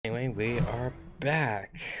And we are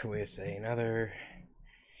back with another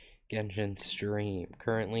Genshin stream.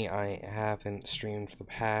 Currently, I haven't streamed for the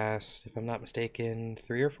past, if I'm not mistaken,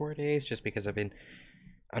 3 or 4 days, just because I've been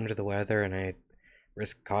under the weather and I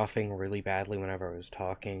risk coughing really badly whenever I was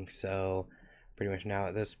talking. So, pretty much now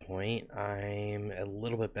at this point, I'm a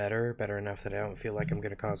little bit better enough that I don't feel like I'm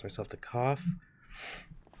going to cause myself to cough.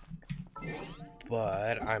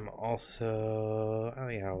 But I'm also, oh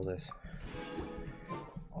yeah, all this.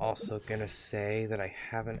 Also gonna say that I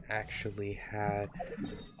haven't actually had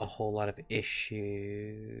a whole lot of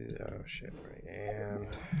issues. Oh shit, right, and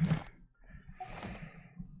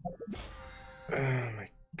oh my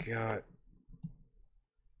god,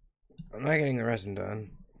 I'm not getting the resin done.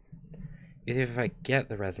 Even if I get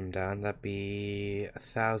the resin done, that'd be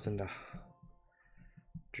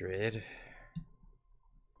 1,100.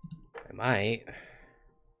 I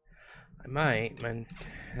might, man.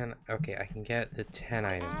 Okay, I can get the 10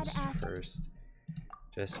 items first,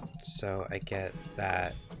 just so I get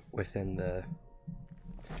that within the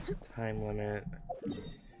time limit.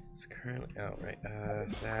 It's currently, oh right,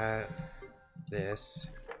 this,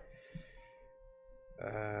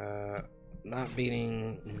 not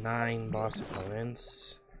beating 9 boss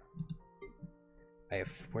opponents. I have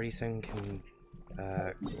 47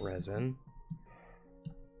 resin.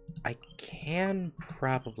 I can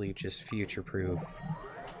probably just future-proof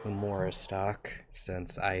Memora stock,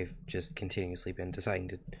 since I've just continuously been deciding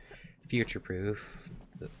to future-proof,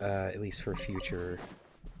 at least for future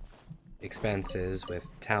expenses with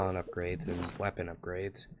talent upgrades and weapon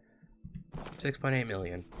upgrades. 6.8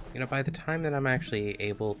 million. You know, by the time that I'm actually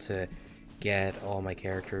able to get all my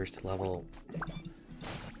characters to level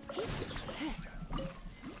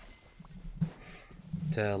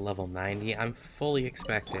to level 90, I'm fully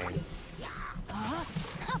expecting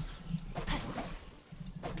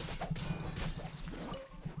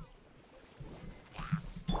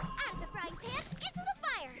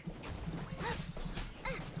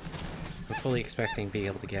being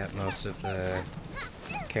able to get most of the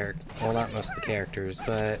well, not most of the characters,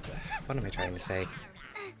 but what am I trying to say?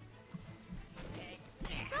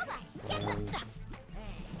 Rain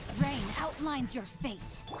outlines your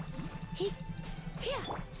fate.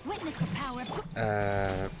 Witness the power.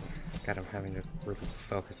 God, I'm having to really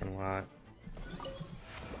focus on a lot.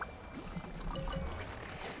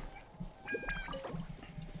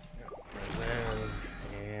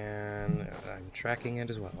 And I'm tracking it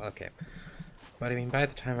as well. Okay. But I mean, by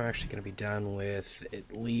the time I'm actually going to be done with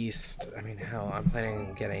at least, I mean, hell, I'm planning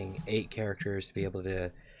on getting 8 characters to be able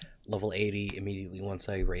to level 80 immediately once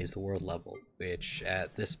I raise the world level, which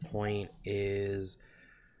at this point is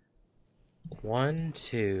 1,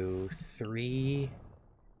 2, 3,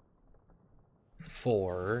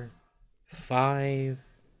 4, 5,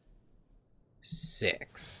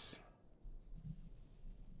 6.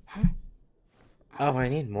 Oh, I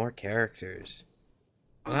need more characters.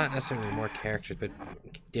 Well, not necessarily more characters, but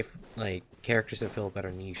like characters that fill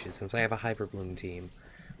better niches. Since I have a Hyper Bloom team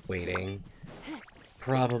waiting,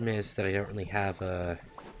 problem is that I don't really have a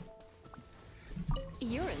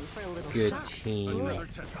good team,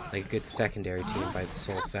 like a good secondary team, by the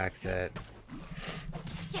sole fact that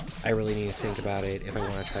I really need to think about it if I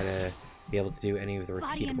want to try to be able to do any of the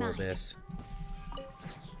repeatable abyss.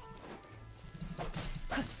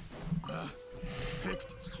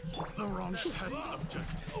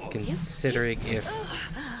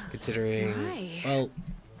 Considering, well,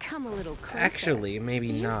 actually,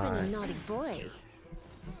 maybe not.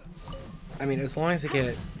 I mean, as long as I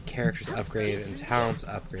get characters upgraded and talents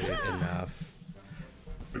upgraded enough,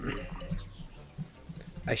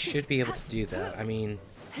 I should be able to do that. I mean,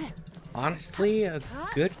 honestly, a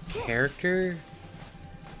good character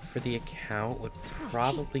for the account would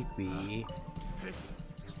probably be...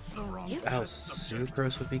 Oh,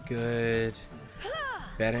 Sucrose would be good.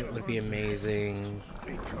 Bennett would be amazing.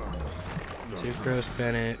 Sucrose,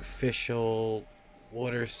 Bennett, Fischl,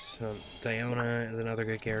 what are some... Diona is another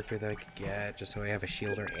good character that I could get, just so I have a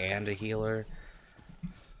shielder and a healer.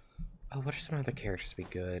 Oh, what are some other characters to be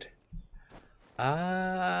good?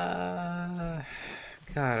 God,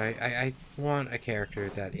 I want a character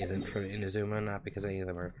that isn't from Inazuma, not because any of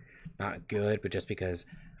them are not good, but just because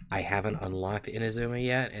I haven't unlocked Inazuma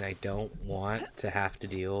yet, and I don't want to have to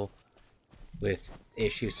deal with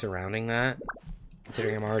issues surrounding that,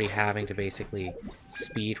 considering I'm already having to basically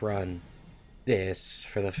speedrun this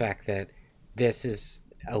for the fact that this is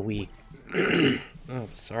a week. Oh,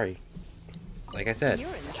 sorry. Like I said,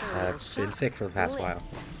 I've been sick for the past while.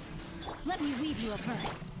 Let me weave you a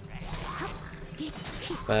verse.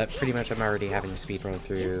 But pretty much I'm already having to speedrun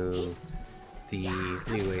through the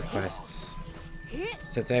leeway quests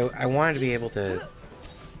since I wanted to be able to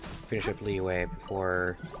finish up Leeway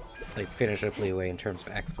before, like, finish up Leeway in terms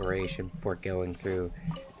of exploration before going through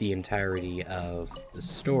the entirety of the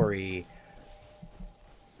story.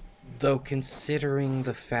 Though considering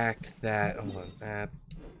the fact that, hold on,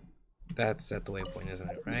 that's at the waypoint, isn't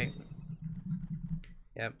it? Right?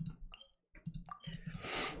 Yep.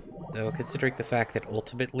 Though considering the fact that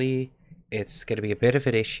ultimately it's going to be a bit of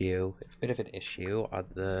an issue, on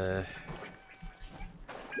the.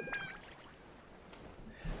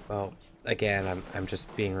 Well, again, I'm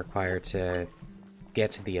just being required to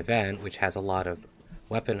get to the event, which has a lot of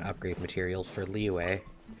weapon upgrade materials for Leeway,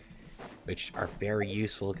 which are very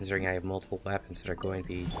useful considering I have multiple weapons that are going to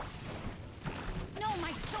be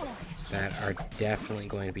definitely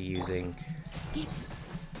going to be using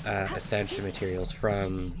ascension materials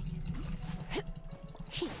from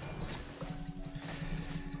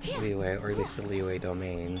Leeway, or at least the Leeway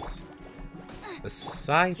domains.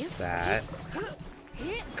 Besides that,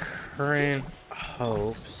 current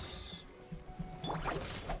hopes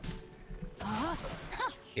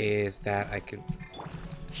is that I could.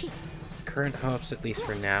 Current hopes, at least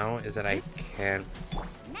for now, is that I can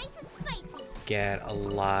get a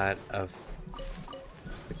lot of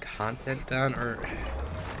the content done, or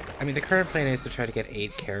I mean, the current plan is to try to get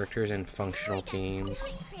 8 characters in functional teams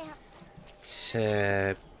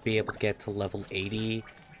to be able to get to level 80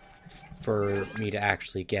 for me to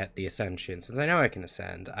actually get the ascension. Since I know I can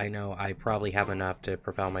ascend, I know I probably have enough to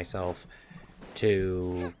propel myself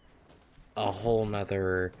to a whole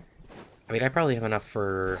nother. I mean, I probably have enough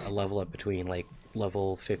for a level up between, like,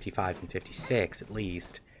 level 55 and 56, at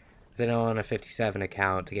least. Because I know on a 57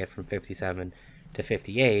 account, to get from 57 to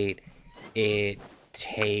 58, it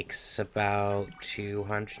takes about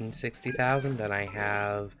 260,000, and I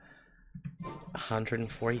have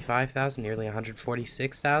 145,000, nearly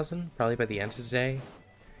 146,000, probably by the end of the day.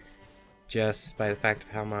 Just by the fact of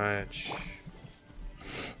how much...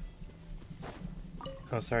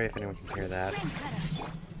 Oh, sorry if anyone can hear that.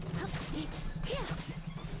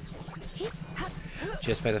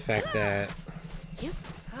 Just by the fact that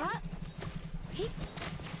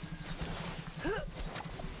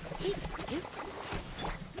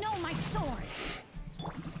No, my sword.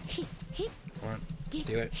 Come on,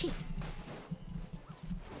 do it.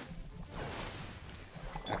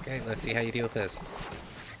 Okay, let's see how you deal with this.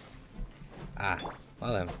 Ah,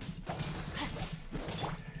 well then.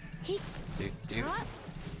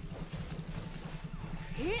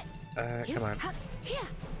 Come on.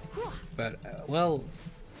 But, well...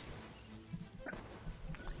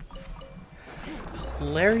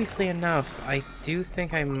 hilariously enough, I do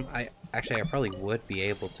think actually, I probably would be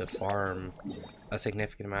able to farm a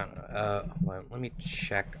significant amount. Hold on, let me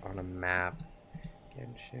check on a map.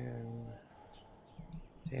 Genshin...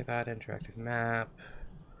 Save out interactive map.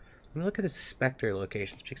 Let me look at the Spectre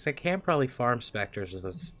locations, because I can probably farm Spectres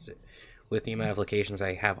with the amount of locations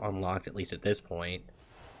I have unlocked, at least at this point.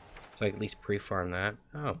 So I can at least pre-farm that.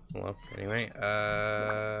 Oh, well, anyway.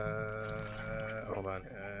 Hold on.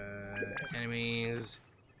 Enemies.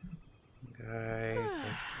 Guy, like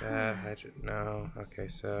that. No. Okay,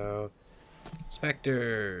 so...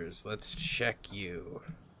 Spectres. Let's check you.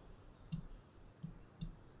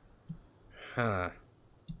 Huh.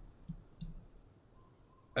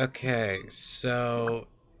 Okay, so...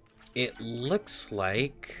 It looks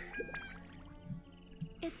like...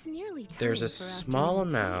 It's nearly time there's a for small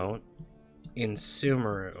afternoon tea. amount in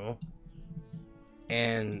Sumeru,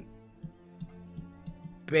 and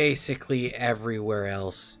basically everywhere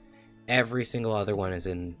else, every single other one is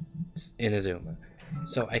in Azuma.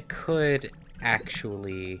 So I could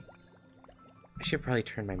actually... I should probably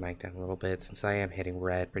turn my mic down a little bit since I am hitting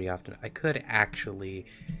red pretty often. I could actually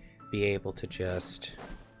be able to just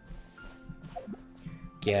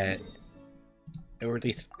get, or at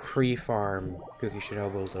least pre-farm Kuki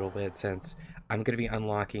Shinobu a little bit, since I'm going to be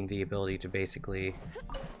unlocking the ability to basically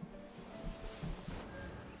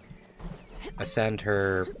ascend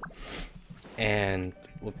her, and,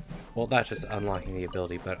 well, not just unlocking the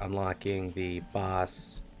ability, but unlocking the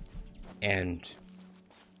boss, and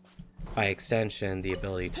by extension, the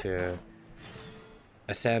ability to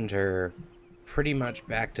ascend her pretty much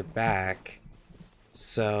back to back,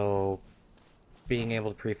 so being able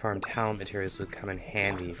to pre-farm talent materials would come in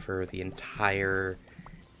handy for the entire,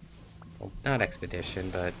 well, not expedition,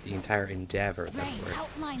 but the entire endeavor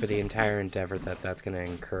for the entire endeavor that's going to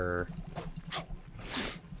incur.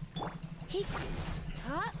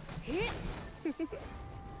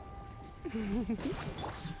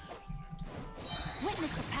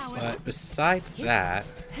 Witness the power. But besides that,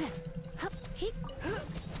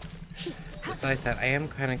 besides that, I am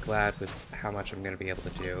kind of glad with how much I'm going to be able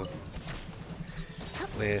to do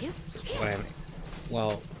with what I'm...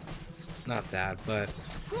 Well, not that, but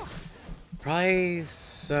probably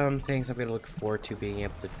some things I'm going to look forward to being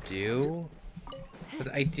able to do. Because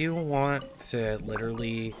I do want to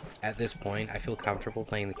literally, at this point, I feel comfortable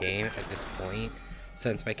playing the game at this point,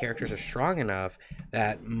 since my characters are strong enough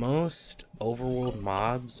that most overworld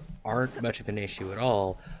mobs aren't much of an issue at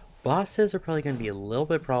all. Bosses are probably going to be a little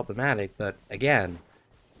bit problematic, but again,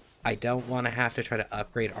 I don't want to have to try to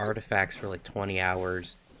upgrade artifacts for like 20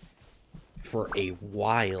 hours for a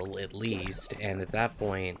while at least, and at that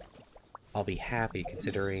point, I'll be happy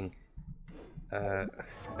considering, I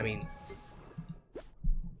mean,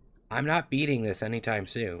 I'm not beating this anytime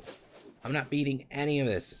soon. I'm not beating any of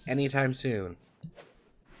this anytime soon.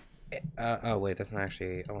 Oh wait, that's not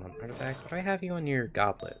actually... Oh, artifact. What do I have you on your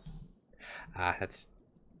goblet? Ah, that's...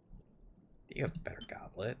 You have a better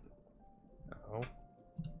goblet. Oh.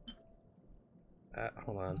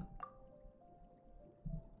 Hold on.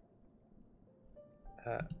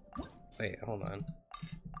 Wait, hold on.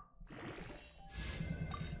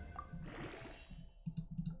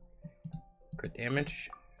 Crit damage.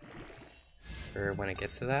 Or when it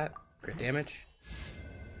gets to that. Crit damage.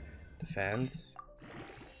 Defense.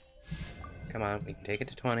 Come on, we can take it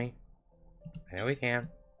to 20. I know we can.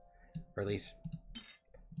 Or at least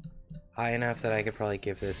high enough that I could probably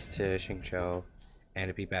give this to Xingqiu and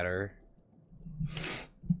it'd be better.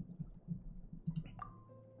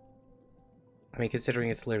 I mean, considering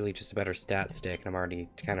it's literally just a better stat stick and I'm already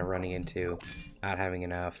kind of running into not having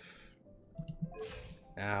enough.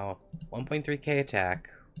 Now, 1.3k attack.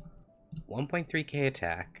 1.3k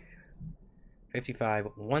attack. 55,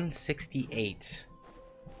 168.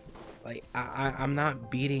 Like, I'm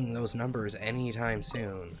not beating those numbers anytime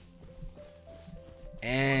soon.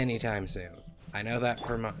 Anytime soon. I know that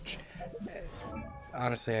for much.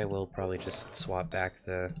 Honestly, I will probably just swap back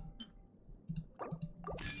the...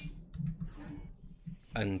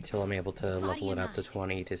 until I'm able to level it up to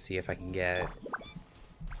 20 to see if I can get...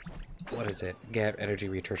 What is it? Get energy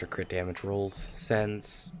recharge or crit damage rolls,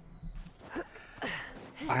 since...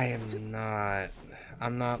 I'm not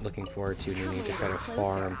looking forward to needing to try to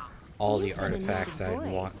farm all the artifacts that I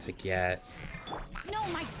want to get. No,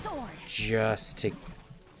 my sword. Just to...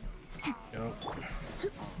 Nope.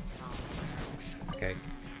 Okay.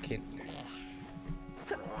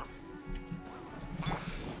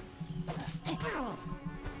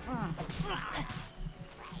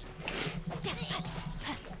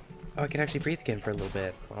 Oh, I can actually breathe again for a little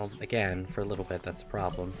bit. Well, again, for a little bit, that's the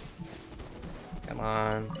problem. Come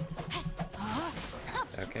on.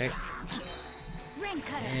 Okay.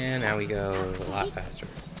 And now we go a lot faster.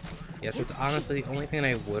 Yes, it's honestly the only thing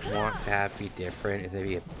I would want to have be different is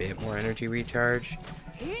maybe a bit more energy recharge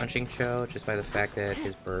on Xingqiu, just by the fact that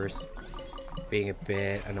his burst being a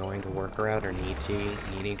bit annoying to work around, or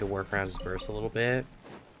needing to work around his burst a little bit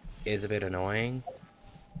is a bit annoying.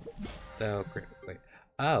 So, wait.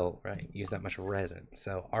 Oh, right, use that much resin.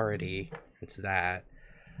 So already it's that.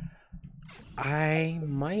 I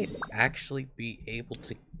might actually be able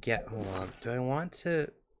to get... Hold on. Do I want to...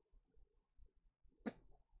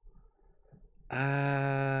 80.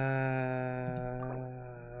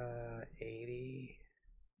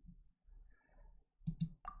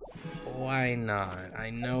 Why not?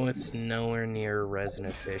 I know it's nowhere near resin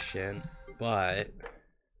efficient, but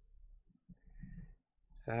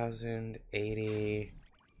 1080.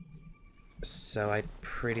 So I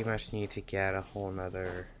pretty much need to get a whole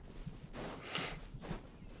nother.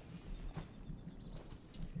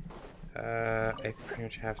 I pretty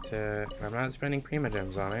much have to. I'm not spending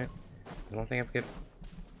Primogems on it. I don't think I'm good.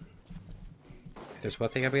 If there's one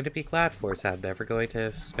thing I'm going to be glad for, is that I'm never going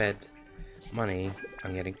to spend money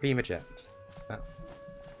on getting Primogems.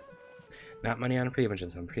 Not money on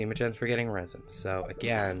Primogems. On Primogems for getting resins. So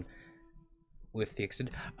again, with the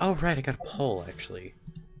extended. Oh right, I got a pole actually.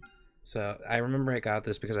 So I remember I got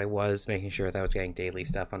this because I was making sure that I was getting daily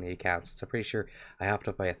stuff on the accounts. So I'm pretty sure I hopped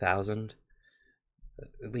up by 1,000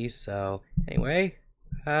 at least. So anyway,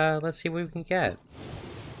 let's see what we can get.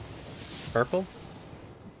 Purple?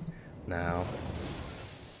 No.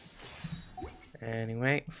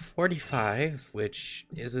 Anyway, 45, which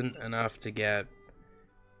isn't enough to get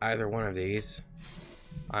either one of these.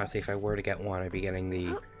 Honestly, if I were to get one, I'd be getting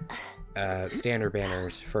the standard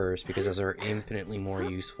banners first, because those are infinitely more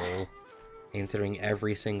useful. Considering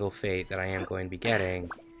every single fate that I am going to be getting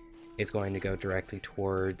is going to go directly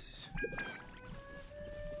towards...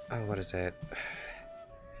 Oh, what is it?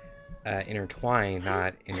 Intertwine,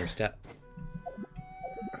 not interstep.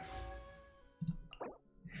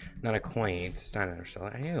 Not a quaint. It's not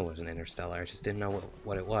interstellar. I knew it wasn't interstellar. I just didn't know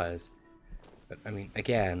what it was. But, I mean,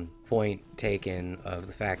 again, point taken of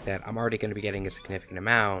the fact that I'm already going to be getting a significant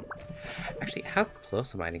amount. Actually, how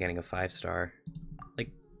close am I to getting a 5-star?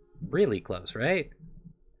 Like, really close, right?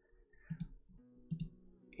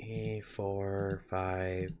 4,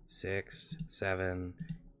 5, 6, 7,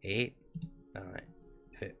 8, 9,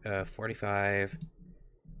 45,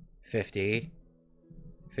 50,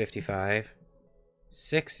 55,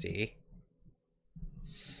 60,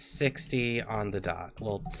 60 on the dot.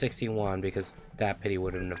 Well, 61 because that pity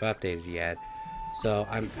wouldn't have updated yet. So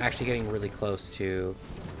I'm actually getting really close to...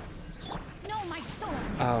 No, my sword.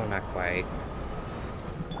 Oh, not quite.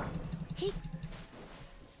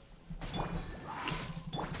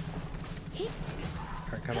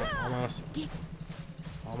 Alright, come on, almost.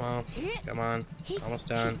 Almost. Come on. Almost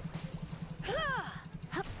done.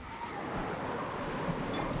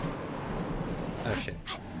 Oh, shit.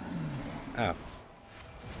 Oh.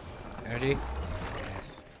 Energy?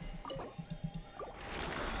 Yes.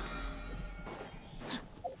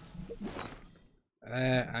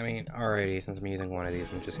 I mean, alrighty, since I'm using one of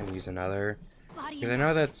these, I'm just gonna use another. Because I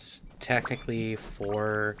know that's technically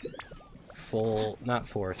 4 full, not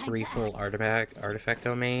 4, 3 full artifact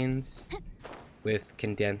domains with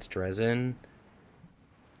condensed resin.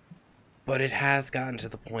 But it has gotten to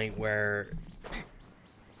the point where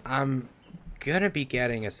I'm gonna be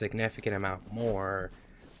getting a significant amount more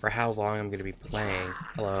for how long I'm gonna be playing.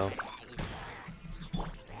 Hello.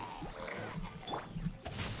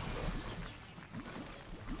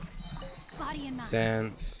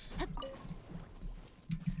 Since...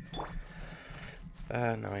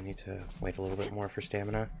 no, I need to wait a little bit more for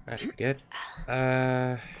stamina. That should be good.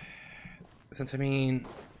 Since, I mean...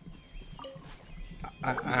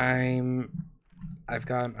 I've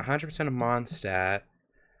gotten 100% of Mondstadt.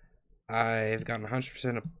 I've gotten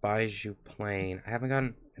 100% of Baiju Plane. I haven't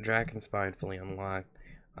gotten Dragon Spine fully unlocked,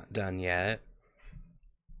 done yet.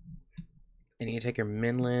 And you take your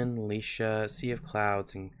Minlin, Lisha, Sea of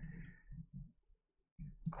Clouds, and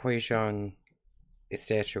Quezhong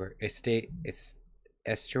Estuary,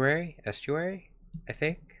 I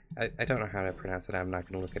think? I don't know how to pronounce it. I'm not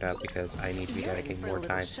going to look it up because I need to be dedicating more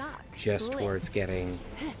time just towards getting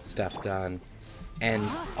stuff done. And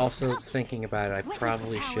also thinking about it, I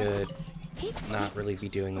probably should not really be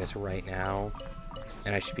doing this right now.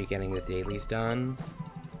 And I should be getting the dailies done.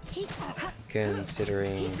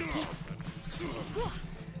 Considering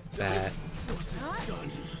that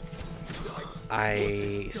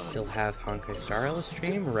I still have Honkai Star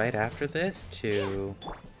Stream right after this to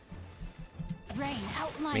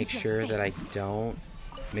make sure that I don't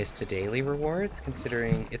miss the daily rewards,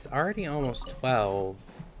 considering it's already almost 12.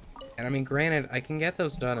 And I mean, granted, I can get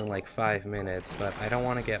those done in like 5 minutes, but I don't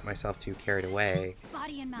want to get myself too carried away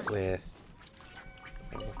with...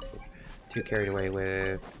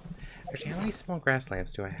 Actually, how many small grass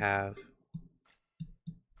lamps do I have?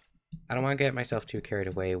 I don't want to get myself too carried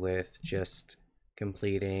away with just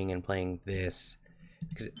completing and playing this.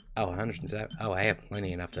 Because, oh, 107. Oh, I have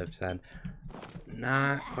plenty enough to send.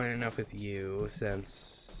 Not quite enough with you,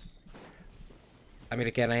 since... I mean,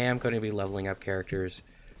 again, I am going to be leveling up characters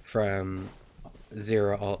from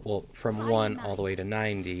 1 all the way to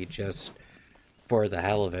 90, just for the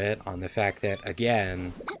hell of it, on the fact that,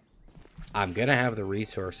 again, I'm going to have the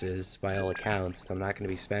resources, by all accounts, so I'm not going to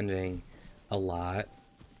be spending a lot.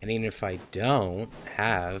 And even if I don't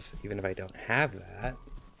have that,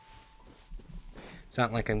 it's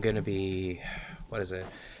not like I'm going to be, what is it?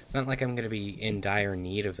 It's not like I'm going to be in dire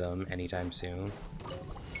need of them anytime soon.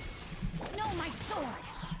 No, my sword.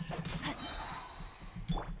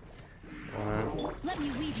 1, Let me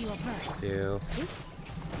weave you a verse. 2.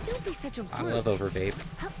 Don't be such a brute. I love overvape.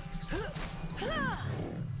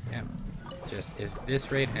 Yeah. Just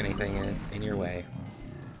eviscerate anything in your way.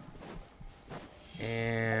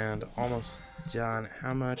 And almost done.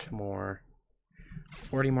 How much more?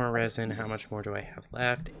 40 more resin. How much more do I have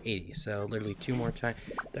left? 80. So literally 2 more times.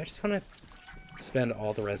 I just want to spend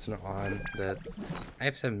all the resin on the... I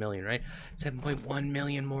have 7 million, right? 7.1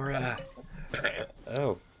 million more.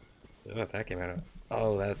 Oh, that came out of...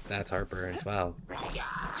 Oh, that's heartburn as well.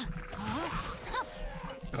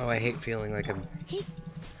 Oh, I hate feeling like I'm...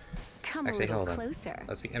 Come Actually, a little hold on. closer.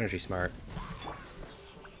 Let's be energy smart.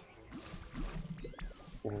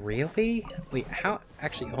 Really? Wait, how...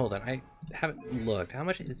 Actually, hold on. I haven't looked. How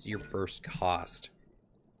much is your burst cost?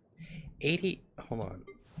 80... Hold on.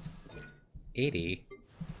 80?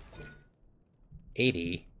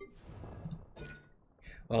 80?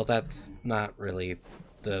 Well, that's not really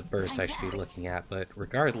the burst I should be looking at, but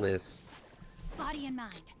regardless... Body and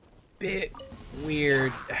mind. bit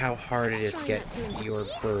weird how hard it is to get your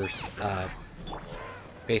burst up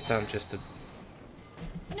based on just a...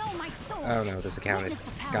 No, my sword. Oh no, this account has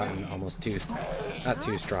gotten almost too... not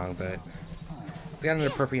too strong, but it's gotten an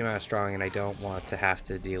appropriate amount of strong, and I don't want to have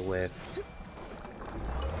to deal with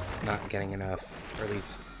not getting enough, or at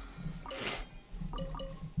least...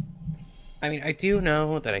 I mean, I do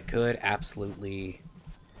know that I could absolutely,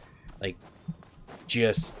 like,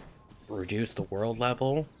 just reduce the world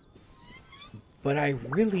level, but I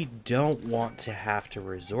really don't want to have to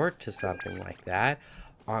resort to something like that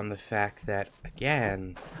on the fact that,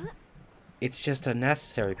 again, it's just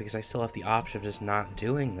unnecessary because I still have the option of just not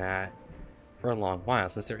doing that for a long while,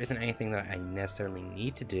 since there isn't anything that I necessarily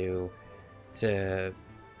need to do to...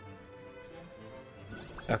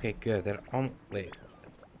 Okay, good. That wait.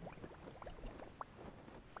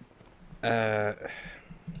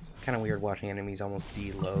 It's kind of weird watching enemies almost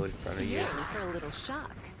deload in front of you. For a little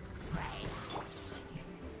shock.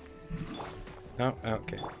 Oh,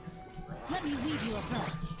 okay. Let me weave you a bow.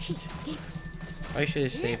 I should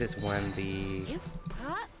have saved this when the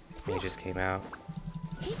mages came out.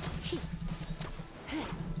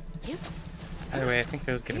 Either way, I think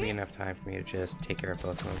there's going to be enough time for me to just take care of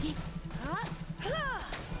both of them.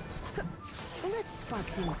 Let's spark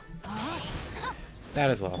things.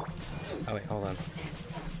 That as well. Oh wait, hold on.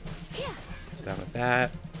 Done with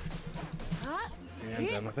that. And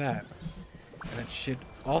done with that. And it should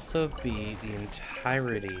also be the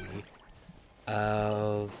entirety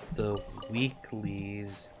of the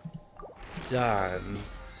weeklies done,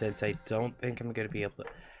 since I don't think I'm going to be able to...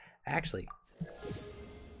 Actually,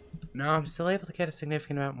 no, I'm still able to get a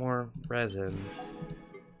significant amount more resin.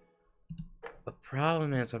 The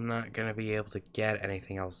problem is I'm not going to be able to get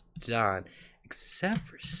anything else done, except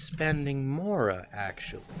for spending Mora,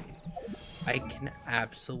 actually. I can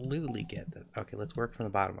absolutely get them. Okay, let's work from the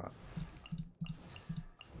bottom up.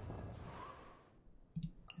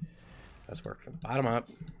 Let's work from the bottom up.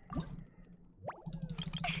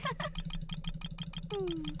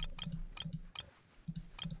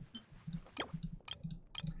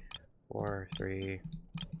 4, 3,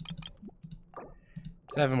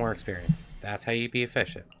 7 more experience. That's how you be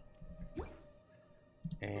efficient.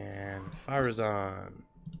 And Farazan.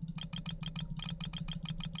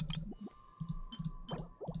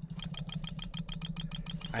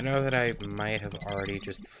 I know that I might have already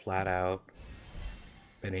just flat out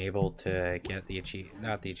been able to get the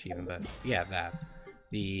not the achievement, but yeah,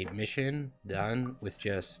 the mission done with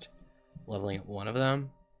just leveling up one of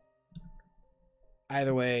them.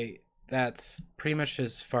 Either way, that's pretty much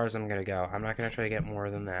as far as I'm gonna go. I'm not gonna try to get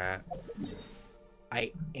more than that.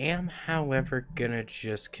 I am, however, gonna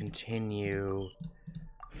just continue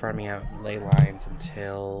farming out ley lines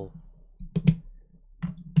until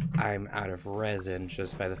I'm out of resin,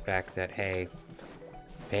 just by the fact that, hey,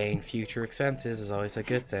 paying future expenses is always a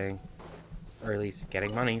good thing. Or at least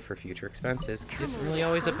getting money for future expenses isn't really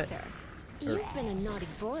always a bad... You've been a naughty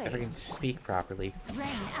boy. If I can speak properly. Rain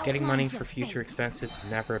Getting money outlines for your future fate. expenses is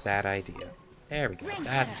never a bad idea. There we go.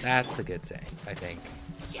 That's a good saying, I think.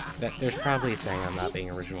 There's probably a saying I'm not being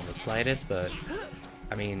original in the slightest, but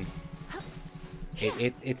I mean,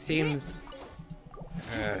 it seems...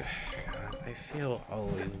 God, I feel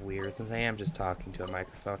always weird since I am just talking to a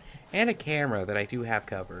microphone and a camera that I do have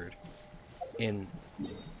covered in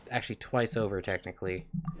actually twice over technically,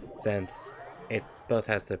 since it both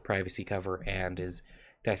has the privacy cover and is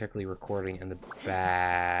technically recording in the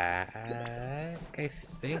back, I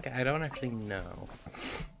think. I don't actually know.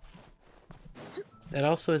 That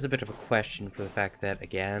also is a bit of a question for the fact that,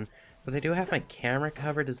 again, but I do have my camera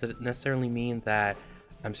covered. Does it necessarily mean that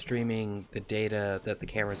I'm streaming the data that the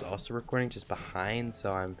camera is also recording just behind,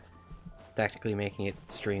 so I'm technically making it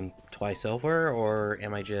stream twice over, or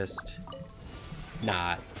am I just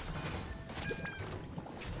not?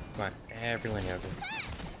 Come on, everyone over.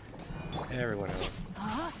 Everyone over.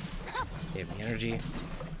 Give me energy.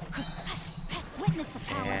 Witness the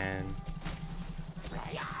power. And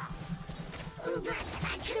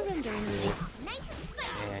Surrender.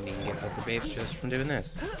 and you can get upper base just from doing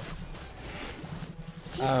this.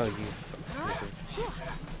 Oh, you fucking wizard.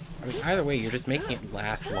 I mean, either way, you're just making it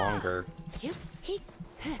last longer.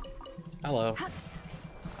 Hello.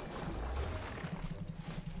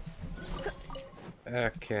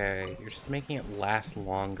 Okay, you're just making it last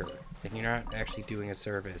longer. And you're not actually doing a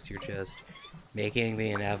service, you're just making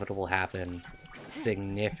the inevitable happen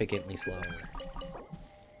significantly slower.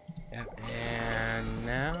 Yep, and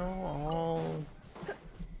now I'll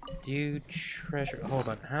do treasure. Hold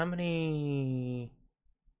on, how many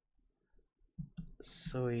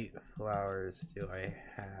sweet flowers do I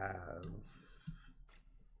have?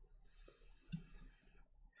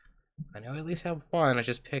 I know I at least have one. I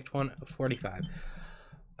just picked one of 45.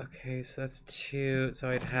 Okay, so that's 2. So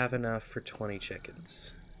I'd have enough for 20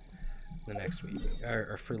 chickens the next week.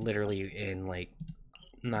 Or for literally in, like,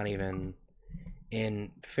 not even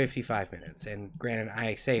in 55 minutes. And granted,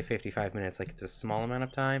 I say 55 minutes like it's a small amount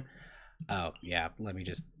of time. Oh, yeah, let me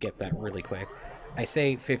just get that really quick. I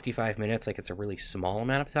say 55 minutes like it's a really small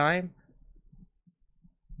amount of time.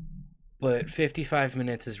 But 55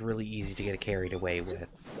 minutes is really easy to get carried away with.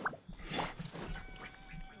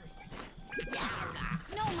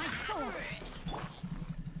 No, my sword.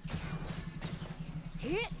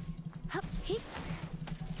 Hit. Hup, hit.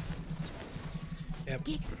 Yep.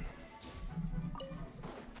 Get.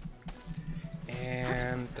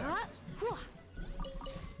 And oh,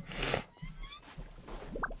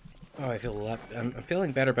 I feel a lot. I'm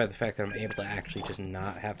feeling better by the fact that I'm able to actually just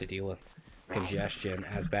not have to deal with congestion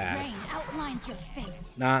as bad. Rain outlines your fate.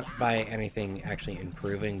 Not by anything actually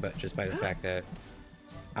improving, but just by the fact that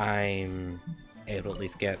I'm able to at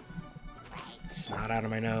least get snot out of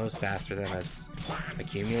my nose faster than it's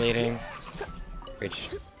accumulating. Which,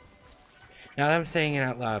 now that I'm saying it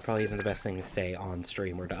out loud, probably isn't the best thing to say on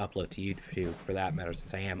stream or to upload to YouTube for that matter,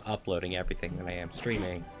 since I am uploading everything that I am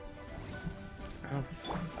streaming. Oh,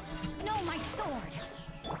 fuck. No, my sword.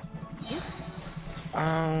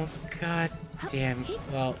 Oh, god damn.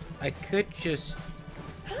 Well, I could just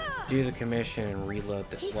do the commission and reload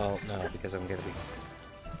the... Well, no, because I'm gonna be...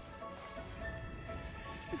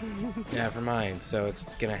 Never mind, so it's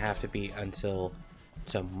gonna have to be until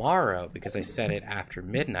tomorrow, because I set it after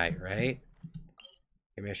midnight, right?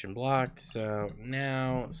 Commission blocked, so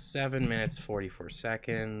now 7 minutes 44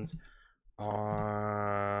 seconds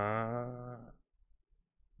on...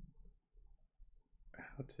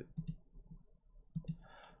 How to...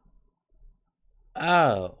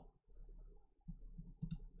 Oh.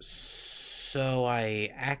 So I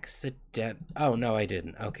Oh, no, I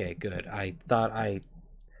didn't. Okay, good. I thought I...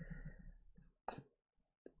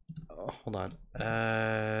 Oh, hold on.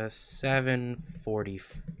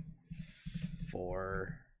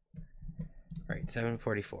 7:44. Right,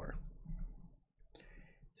 7:44.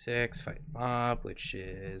 6, fight mob, which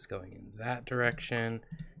is going in that direction.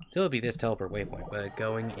 Still be this teleport waypoint, but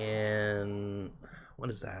going in... What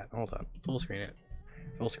is that? Hold on. Full screen it.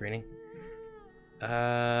 Full screening.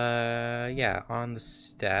 Yeah, on the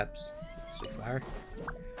steps. Sweet flower.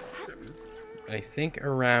 I think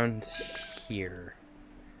around here.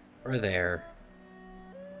 Or there.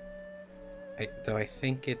 Though I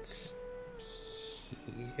think it's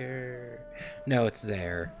here. No, it's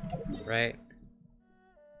there. Right?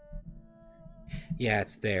 Yeah,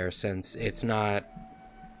 it's there, since it's not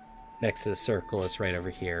next to the circle, it's right over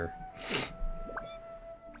here.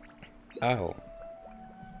 Oh.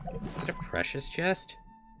 Is it a precious chest?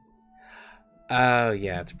 Oh,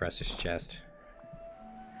 yeah, it's a precious chest.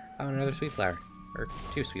 Oh, another sweet flower. Or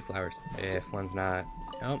 2 sweet flowers. If one's not...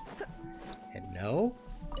 Nope. And no?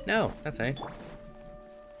 No, that's fine.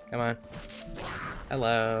 Come on.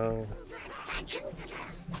 Hello.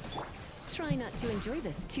 Try not to enjoy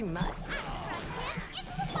this too much.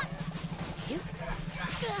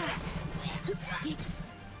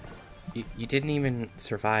 You didn't even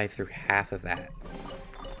survive through half of that.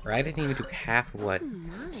 Or I didn't even do half of what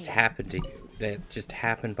just happened to you. That just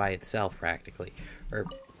happened by itself, practically. Or...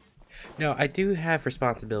 No, I do have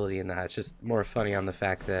responsibility in that. It's just more funny on the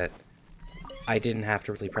fact that I didn't have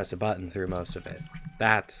to really press a button through most of it.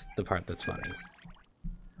 That's the part that's funny.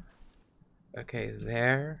 Okay,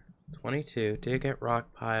 there. 22. Did get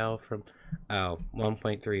rock pile from... Oh,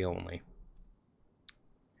 1.3 only.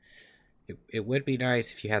 It would be nice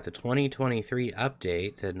if you had the 2023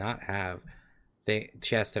 update to not have the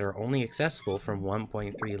chests that are only accessible from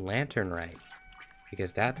 1.3 Lantern Right.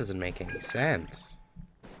 Because that doesn't make any sense.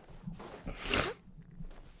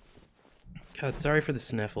 God, sorry for the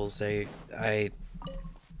sniffles. Am I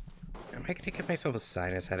gonna get myself a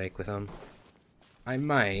sinus headache with them? I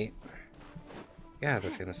might. Yeah,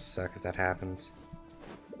 that's gonna suck if that happens.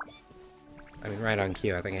 I mean, right on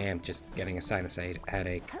cue, I think I am just getting a sinus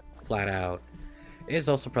headache. Flat out. It is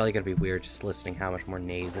also probably gonna be weird just listening how much more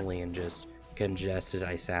nasally and just congested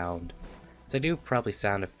I sound. So I do probably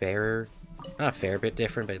sound not a fair bit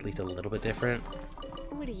different, but at least a little bit different.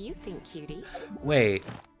 What do you think, cutie? Wait.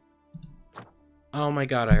 Oh my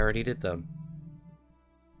god, I already did them.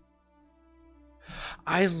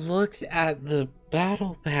 I looked at the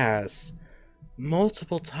battle pass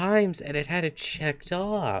multiple times and it had it checked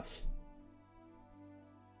off.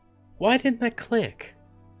 Why didn't that click?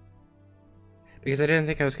 Because I didn't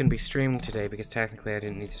think I was going to be streaming today, because technically I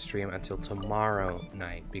didn't need to stream until tomorrow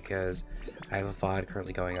night, because I have a VOD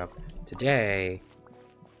currently going up today,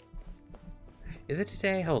 Is it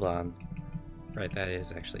today? Hold on. Right, that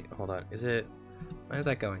is actually. Hold on. Is it? When is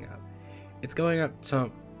that going up? It's going up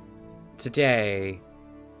today,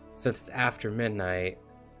 since it's after midnight.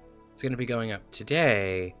 It's going to be going up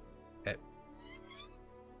today.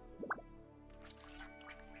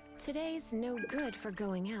 Today's no good for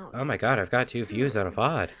going out. Oh my god, I've got 2 views on a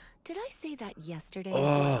VOD. Did I say that yesterday as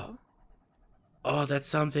Oh. well? Oh, that's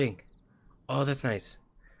something. Oh, that's nice.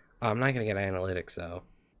 Oh, I'm not going to get analytics, though.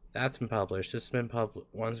 That's been published. This has been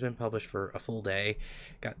one's been published for a full day.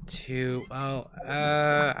 Got 2. Well,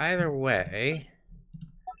 either way.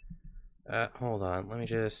 Hold on. Let me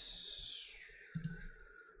just...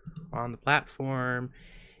 On the platform.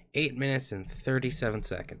 8 minutes and 37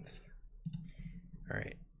 seconds.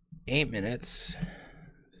 Alright. 8 minutes.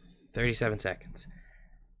 37 seconds.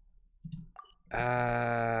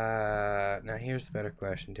 Now here's the better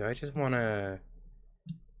question. Do I just want to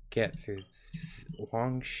get through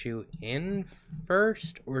Longshu Inn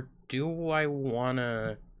first? Or do I want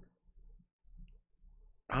to...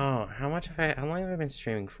 Oh, how long have I been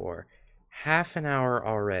streaming for? Half an hour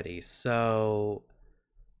already, so...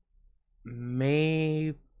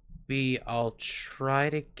 Maybe I'll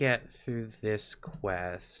try to get through this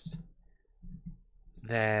quest.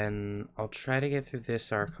 Then I'll try to get through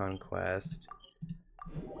this Archon quest.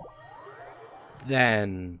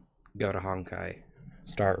 Then go to Honkai.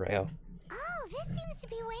 Start Rail. Oh, this seems to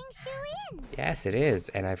be Wangshu Inn. Yes, it is,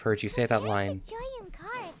 and I've heard you say that line. Joyum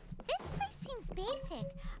Karst. This place seems basic.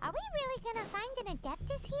 Are we really gonna find an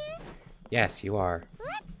Adeptus here? Yes, you are.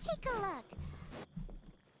 Let's take a look.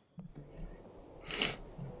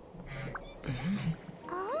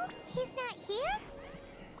 Oh, he's not here?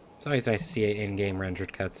 It's always nice to see an in-game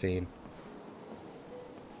rendered cutscene.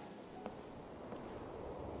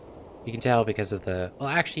 You can tell because of the... Well,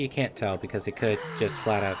 actually you can't tell because it could just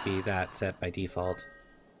flat out be that set by default.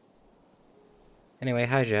 Anyway,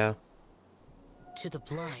 hi Joe. To the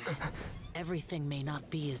blind, everything may not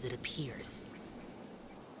be as it appears.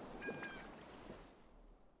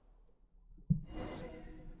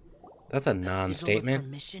 That's a non-statement.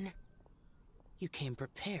 Mission? You came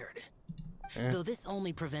prepared. Though this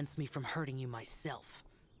only prevents me from hurting you myself.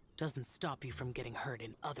 Doesn't stop you from getting hurt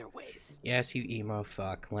in other ways. Yes, you emo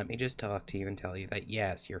fuck. Let me just talk to you and tell you that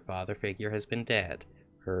yes, your father figure has been dead.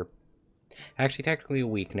 For... Actually, technically a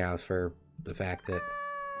week now for the fact that...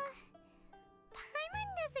 Paimon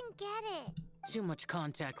doesn't get it. Too much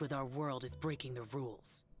contact with our world is breaking the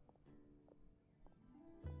rules.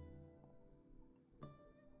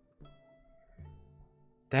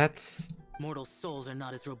 That's... Mortal souls are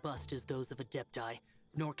not as robust as those of Adepti,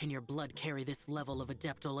 nor can your blood carry this level of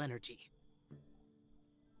adeptal energy.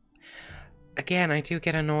 Again, I do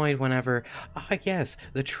get annoyed whenever, yes,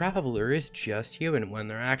 the Traveler is just human, when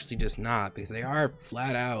they're actually just not, because they are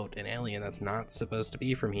flat out an alien that's not supposed to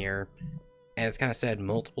be from here. And it's kind of said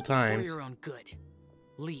multiple times. For your own good.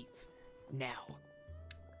 Leave. Now.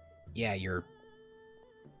 Yeah, you're...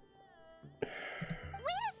 Wait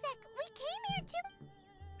a sec, we came here to...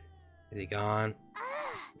 Is he gone?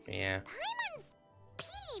 Ugh, Yeah. Paimon's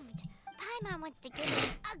peeved. Paimon wants to give you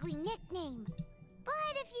an ugly nickname.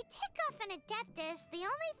 But if you tick off an Adeptus, the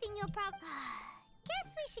only thing you'll probably...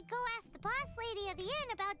 Guess we should go ask the boss lady of the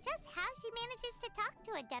inn about just how she manages to talk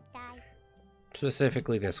to Adepti.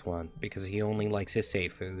 Specifically this one, because he only likes his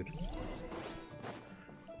safe food.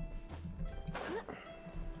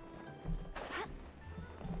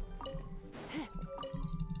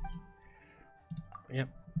 Yep.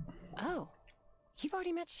 Oh, you've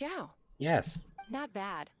already met Xiao. Yes. Not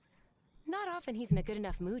bad. Not often he's in a good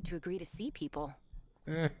enough mood to agree to see people.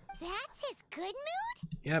 That's his good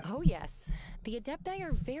mood? Yep. Oh yes, the Adepti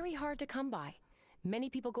are very hard to come by. Many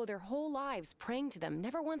people go their whole lives praying to them,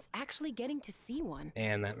 never once actually getting to see one.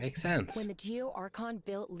 And that makes sense. When the Geo Archon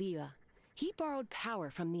built Liyue, he borrowed power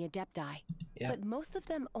from the Adepti. Yep. But most of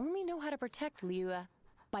them only know how to protect Liyue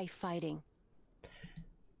by fighting.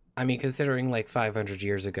 I mean, considering like 500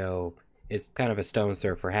 years ago, it's kind of a stone's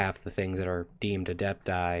throw for half the things that are deemed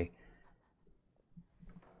Adepti.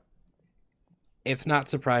 It's not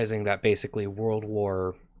surprising that basically World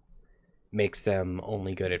War makes them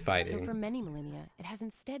only good at fighting. So for many millennia, it has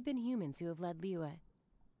instead been humans who have led Liyue.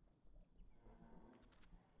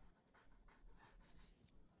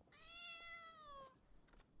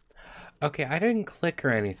 Okay, I didn't click or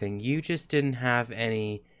anything. You just didn't have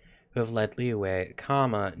any who have led Liyue,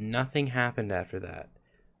 comma, nothing happened after that.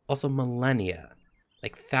 Also millennia.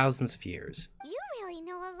 Like thousands of years. You really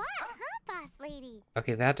know a lot, huh, boss lady?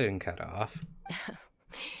 Okay, that didn't cut off.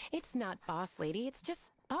 It's not boss lady, it's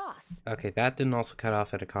just boss. Okay, that didn't also cut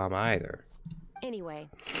off at a comma either. Anyway,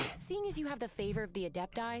 seeing as you have the favor of the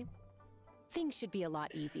Adepti, things should be a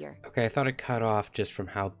lot easier. Okay, I thought it cut off just from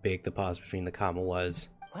how big the pause between the comma was.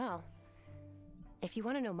 Well, if you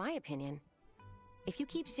want to know my opinion, if you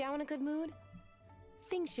keep Xiao in a good mood,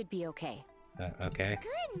 things should be okay. Okay.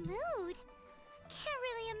 Good mood? Can't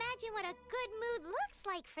really imagine what a good mood looks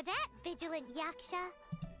like for that vigilant yaksha.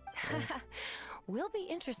 Will be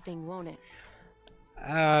interesting, won't it?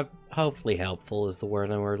 Hopefully helpful is the word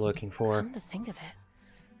we're looking for. Come to think of it,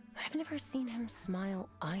 I've never seen him smile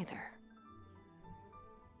either.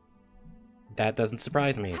 That doesn't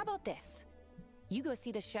surprise me. How about this? You go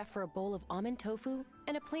see the chef for a bowl of almond tofu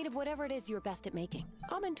and a plate of whatever it is you're best at making.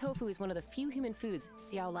 Almond tofu is one of the few human foods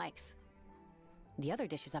Xiao likes. The other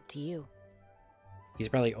dish is up to you. He's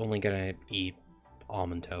probably only gonna eat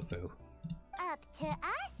almond tofu. Up to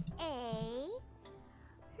us, eh?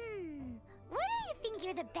 What do you think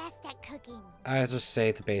you're the best at cooking? I just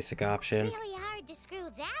say the basic option. Really hard to screw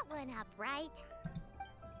that one up, right?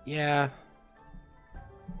 Yeah.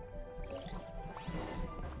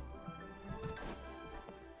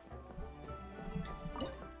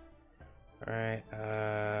 Alright,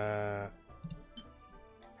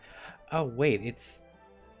 oh, wait, it's...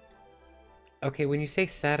 Okay, when you say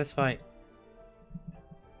satisfying...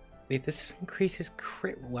 Wait, this increases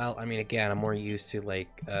crit... Well, I mean, again, I'm more used to, like,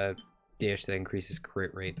 a dish that increases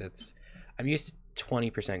crit rate that's... I'm used to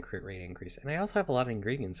 20% crit rate increase, and I also have a lot of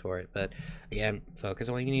ingredients for it, but, again, focus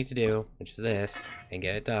on what you need to do, which is this, and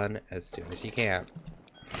get it done as soon as you can.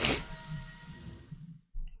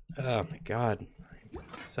 Oh my god.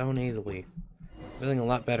 So nasally. Feeling a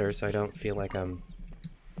lot better, so I don't feel like I'm,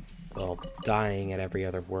 well, dying at every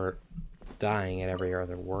other word,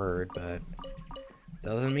 but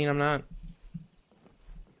doesn't mean I'm not.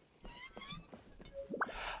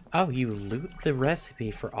 Oh, you loot the recipe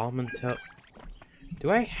for almond toast.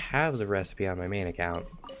 Do I have the recipe on my main account?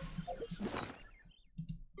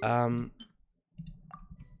 I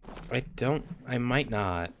might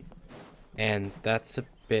not, and that's a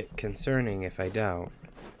bit concerning if I don't.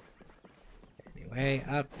 Anyway,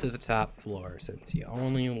 up to the top floor, since you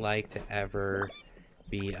only like to ever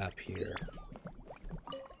be up here.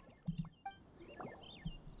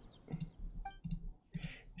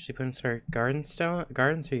 Usually put in gardens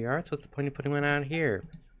or yards? What's the point of putting one out here?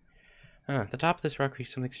 The top of this rockery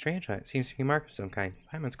is something strange on it. Seems to be marked of some kind.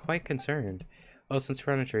 Paimon's quite concerned. Well, since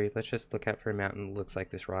we're on a tree, let's just look out for a mountain that looks like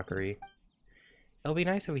this rockery. It'll be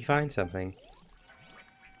nice if we find something.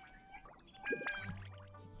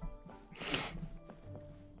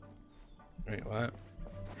 Wait, what?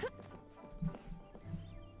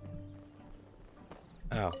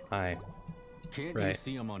 Oh, hi. Can't you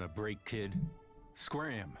see I'm on a break, kid?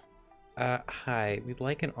 Scram. Hi. We'd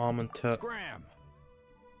like an almond toast. Scram!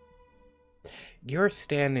 You're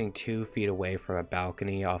standing 2 feet away from a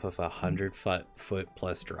balcony off of a 100-foot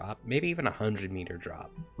plus drop. Maybe even a 100-meter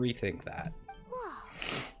drop. Rethink that. Whoa.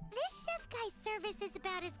 This chef guy's service is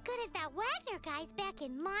about as good as that Wagner guy's back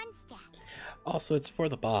in Mondstadt. Also, it's for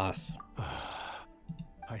the boss.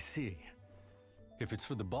 I see. If it's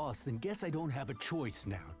for the boss, then guess I don't have a choice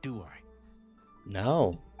now, do I?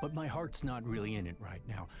 No. But my heart's not really in it right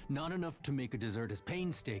now. Not enough to make a dessert as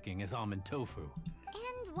painstaking as almond tofu.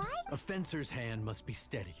 And why? A fencer's hand must be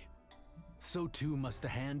steady. So too must the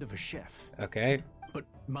hand of a chef. Okay. But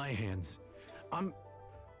my hands,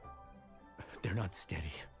 they're not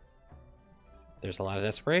steady. There's a lot of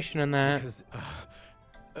desperation in that. Because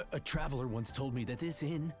a traveler once told me that this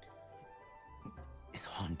inn is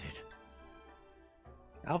haunted.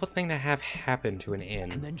 Alpha thing to have happen to an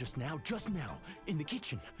inn. And then just now, in the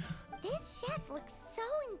kitchen. This chef looks so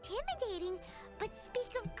intimidating, but speak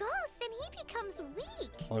of ghosts and he becomes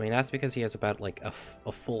weak. Well, I mean, that's because he has about, like,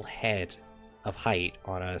 a full head of height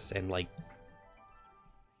on us and, like,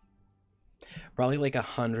 probably, like,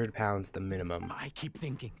 100 pounds the minimum. I keep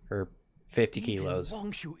thinking. Or 50 kilos.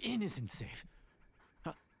 Even Wangshu Inn isn't safe.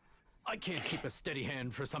 I can't keep a steady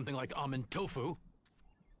hand for something like almond tofu.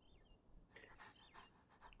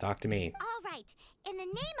 Talk to me. All right, in the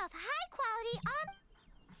name of high quality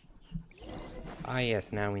Ah,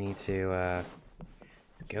 yes, now we need to,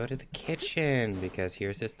 let's go to the kitchen, because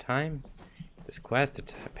here's this quest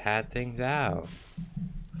to pad things out.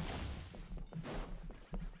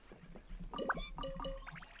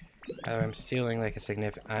 Either way, I'm stealing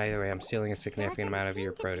a significant amount of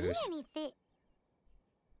your produce.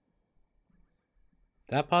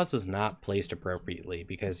 That pause was not placed appropriately,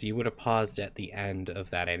 because you would have paused at the end of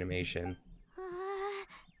that animation.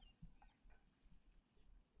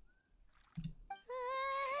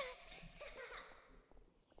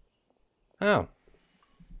 Oh.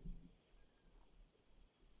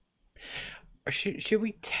 Should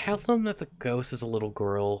we tell him that the ghost is a little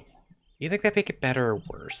girl? You think that'd make it better or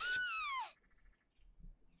worse?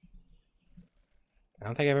 I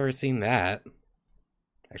don't think I've ever seen that.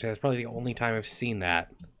 Actually, that's probably the only time I've seen that.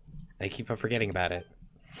 I keep on forgetting about it.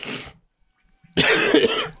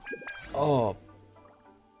 Oh.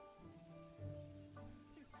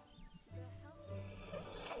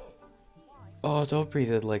 Oh, don't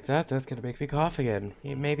breathe in like that. That's gonna make me cough again.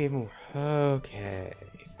 Maybe even... Okay.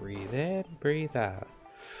 Breathe in, breathe out.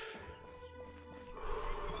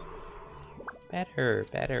 Better,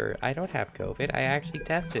 better. I don't have COVID. I actually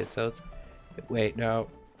tested, so it's... Wait, no.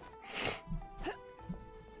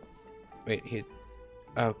 Wait, he...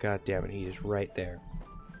 Oh, god damn it, he's right there.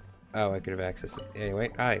 Oh, I could have accessed it.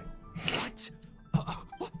 Anyway, hi. What?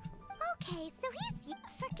 Okay, so he's...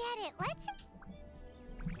 Forget it, let's...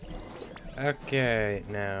 Okay,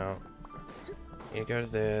 now... You go to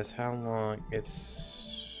this. How long?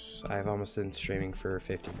 It's... I've almost been streaming for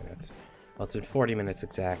 50 minutes. Well, it's been 40 minutes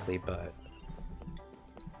exactly, but...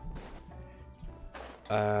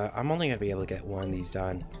 I'm only gonna be able to get one of these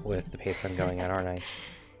done with the pace I'm going at, aren't I?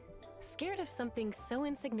 Scared of something so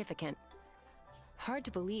insignificant. Hard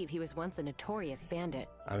to believe he was once a notorious bandit.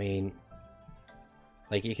 I mean...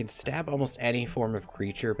 Like, you can stab almost any form of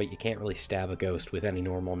creature, but you can't really stab a ghost with any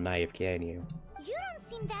normal knife, can you? You don't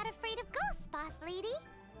seem that afraid of ghosts, boss lady.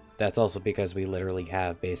 That's also because we literally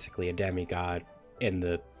have basically a demigod in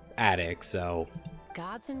the attic, so...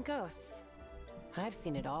 Gods and ghosts. I've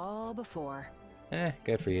seen it all before.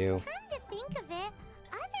 Good for you. Come to think of it,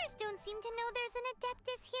 others don't seem to know there's an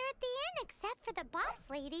Adeptus here at the inn except for the boss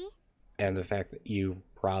lady. And the fact that you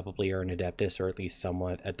probably are an Adeptus, or at least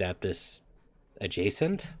somewhat Adeptus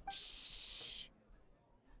adjacent? Shh.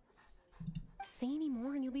 Say any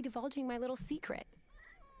more and you'll be divulging my little secret.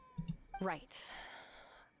 Right.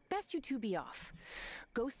 Best you two be off.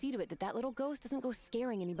 Go see to it that that little ghost doesn't go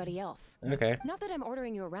scaring anybody else. Okay. Not that I'm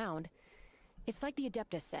ordering you around. It's like the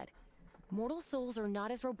Adeptus said. Mortal souls are not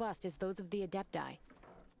as robust as those of the Adepti.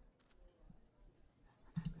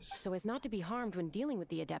 So as not to be harmed when dealing with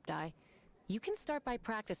the Adepti, you can start by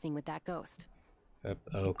practicing with that ghost.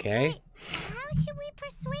 Okay. But how should we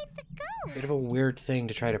persuade the ghost? Bit of a weird thing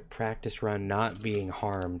to try to practice run not being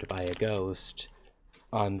harmed by a ghost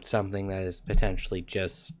on something that is potentially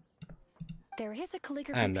just... There is a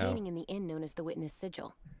calligraphy painting in the inn known as the Witness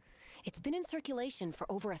Sigil. It's been in circulation for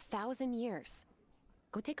over 1,000 years.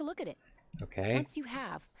 Go take a look at it. Okay. Once you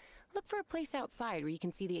have, look for a place outside where you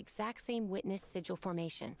can see the exact same Witness Sigil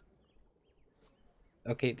formation.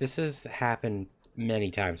 Okay, this has happened many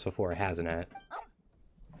times before, hasn't it?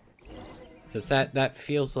 Because that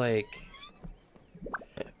feels like...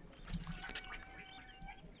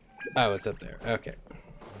 Oh, it's up there. Okay.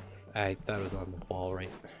 I thought it was on the wall, right?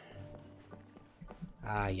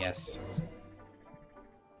 Ah, yes.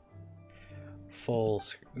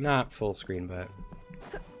 Not full screen, but...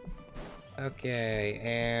 Okay,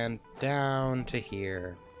 and down to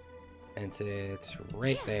here. And it's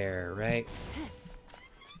right there, right?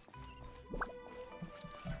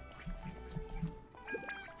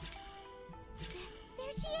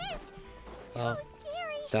 There she is! Oh, So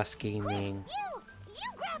scary! dusky Quick, mean. you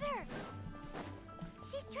grab her!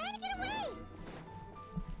 She's trying to get away!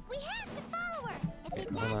 We have to follow her! If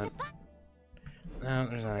it's Hold as on. the boss No,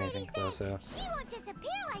 there's not lady anything close, so... said, she won't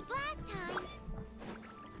disappear like last time!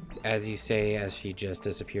 As you say, as she just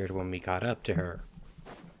disappeared when we caught up to her.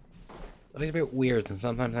 It's always a bit weird, and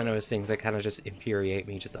sometimes I notice things that kind of just infuriate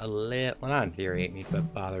me just a little. Well, not infuriate me,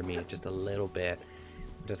 but bother me just a little bit.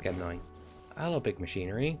 Just get annoying. Hello, big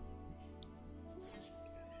machinery.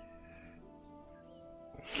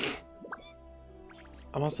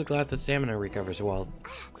 I'm also glad that stamina recovers well.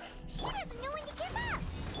 She doesn't know when to give up!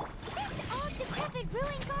 This old decrepit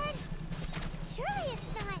ruin guard? Surely it's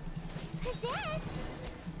not possessed!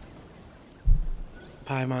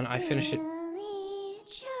 Paimon, I finished it. Billy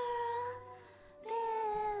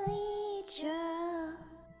Joe.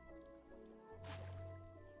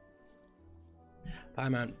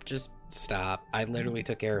 Paimon, just stop. I literally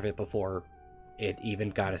took care of it before it even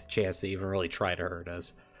got a chance to even really try to hurt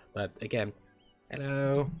us. But again,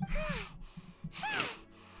 hello.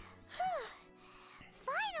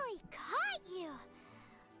 Finally caught you!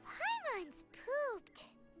 Paimon's pooped.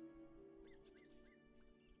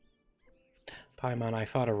 Paimon, I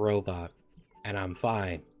fought a robot, and I'm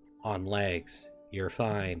fine. On legs. You're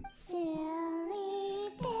fine. Silly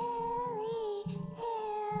Billy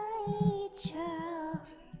Joe.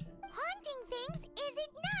 Haunting things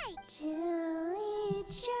isn't night. Chilly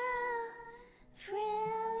Joe.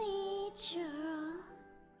 Frilly Joe.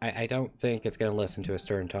 I don't think it's gonna listen to a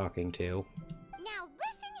stern talking to. Now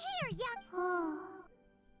listen here, young... Oh,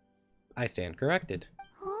 I stand corrected.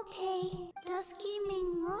 okay.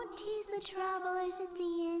 flowers at the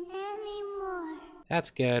inn anymore. That's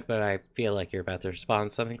good, but I feel like you're about to respond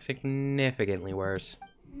to something significantly worse.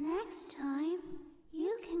 Next time,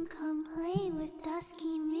 you can come play with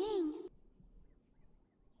Dusky Ming.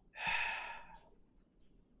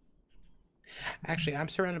 Actually, I'm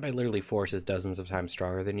surrounded by literally forces dozens of times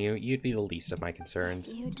stronger than you. You'd be the least of my concerns.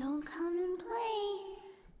 If you don't come and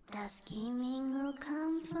play, Dusky Ming will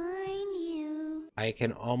come find you. I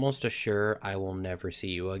can almost assure I will never see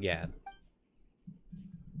you again.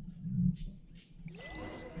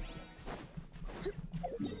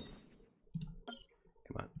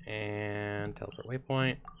 Come on, and teleport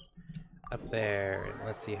waypoint. Up there, and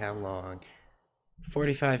let's see how long.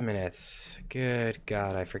 45 minutes. Good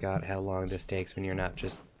God, I forgot how long this takes when you're not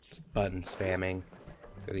just button spamming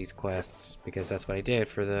through these quests, because that's what I did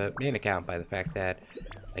for the main account by the fact that,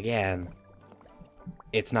 again,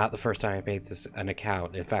 it's not the first time I made this an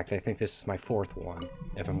account. In fact, I think this is my 4th one,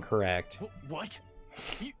 if I'm correct. What?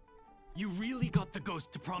 You really got the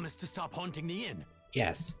ghost to promise to stop haunting the inn?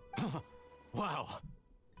 Yes. Wow.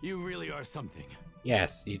 You really are something.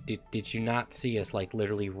 Yes. Did you not see us, like,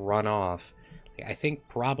 literally run off? I think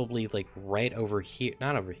probably, like, right over here.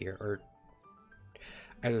 Not over here. Or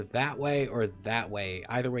either that way or that way.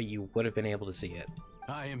 Either way, you would have been able to see it.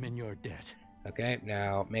 I am in your debt. Okay,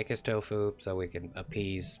 now make us tofu so we can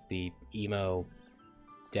appease the emo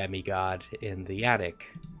demigod in the attic.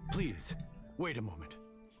 Please, wait a moment.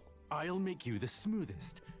 I'll make you the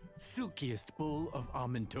smoothest, silkiest bowl of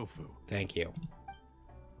almond tofu. Thank you.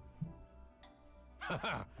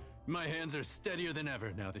 Haha, my hands are steadier than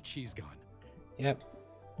ever now that she's gone. Yep.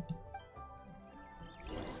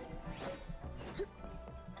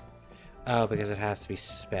 Oh, because it has to be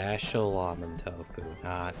special almond tofu,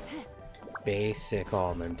 not basic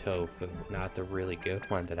almond tofu, not the really good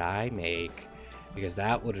one that I make, because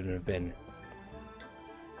that wouldn't have been...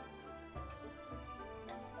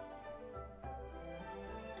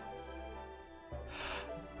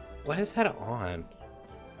 What is that on?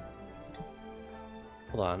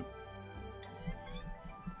 Hold on.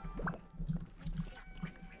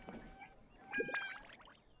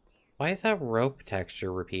 Why is that rope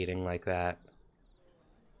texture repeating like that?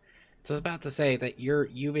 So I was about to say that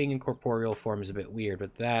you being in corporeal form is a bit weird,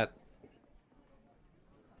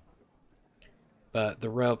 but the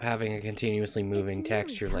rope having a continuously moving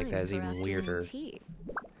texture like that is even weirder.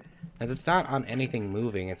 And it's not on anything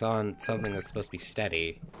moving, it's on something that's supposed to be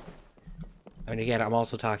steady. I mean, again, I'm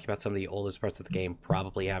also talking about some of the oldest parts of the game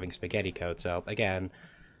probably having spaghetti code, so, again...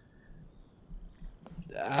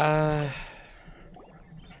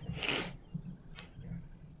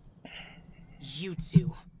 You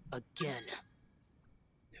two, again.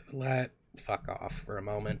 Fuck off for a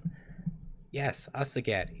moment. Yes, us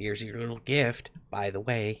again. Here's your little gift. By the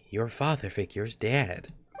way, your father figure's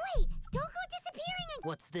dead. Wait, don't go disappearing again.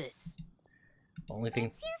 What's this? Only thing...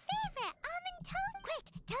 It's your favorite, almond toast. Quick,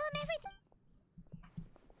 tell him everything.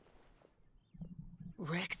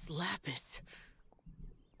 Rex Lapis.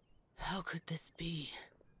 How could this be?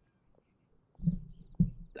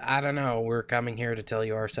 I don't know. We're coming here to tell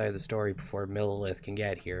you our side of the story before Millilith can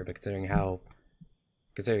get here, but considering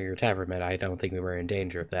your temperament, I don't think we were in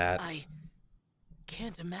danger of that. I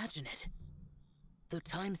can't imagine it. Though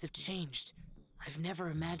times have changed, I've never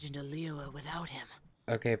imagined a Liyue without him.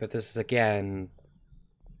 Okay, but this is, again,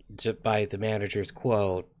 by the manager's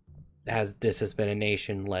quote, this has been a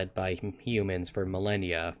nation led by humans for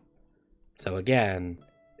millennia. So again...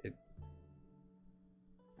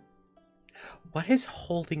 What is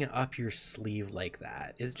holding up your sleeve like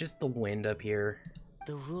that? Is just the wind up here?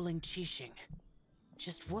 The ruling Qixing.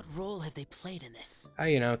 Just what role have they played in this? Oh,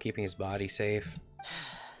 you know, keeping his body safe.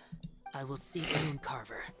 I will seek Moon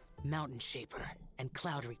Carver, Mountain Shaper, and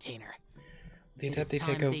Cloud Retainer. The It is Adepti take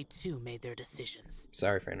time over... they too made their decisions.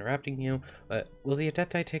 Sorry for interrupting you, but will the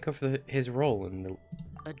Adepti take over his role in the...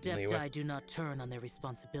 Adepti do not turn on their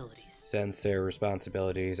responsibilities. Since their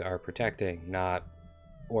responsibilities are protecting, not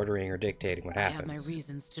ordering or dictating what happens. I have my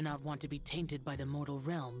reasons to not want to be tainted by the mortal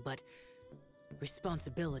realm, but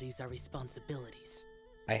responsibilities are responsibilities.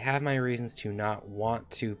 I have my reasons to not want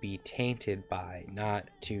to be tainted by, not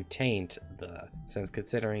to taint the... Since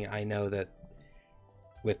considering I know that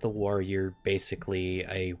with the war, you're basically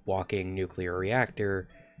a walking nuclear reactor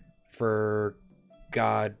for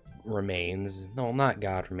God remains. No, not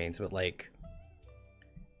God remains, but like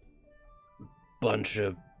bunch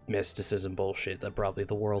of mysticism bullshit that probably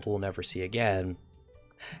the world will never see again.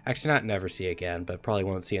 Actually, not never see again, but probably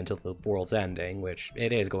won't see until the world's ending, which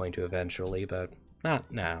it is going to eventually, but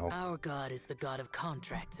not now. Our god is the god of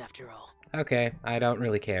contracts, after all. Okay, I don't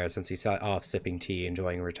really care since he's off sipping tea,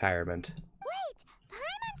 enjoying retirement. Wait,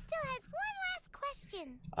 Paimon still has one last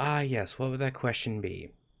question. Ah, yes. What would that question be?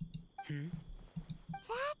 That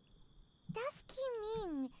Dusky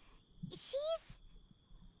Ming, she's...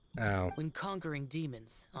 Oh. When conquering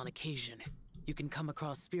demons, on occasion, you can come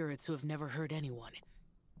across spirits who have never hurt anyone,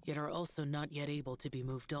 yet are also not yet able to be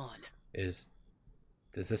moved on. Is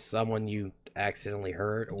this someone you accidentally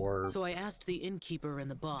hurt, or... So I asked the innkeeper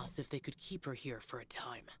and the boss if they could keep her here for a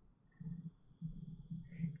time.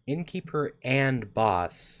 Innkeeper and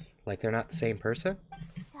boss. Like, they're not the same person?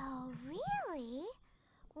 So, really?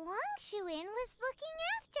 Wang Shuin was looking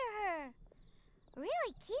after her.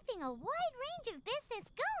 Really keeping a wide range of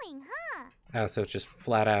business going, huh? Oh, so it's just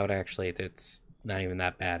flat out, actually, it's not even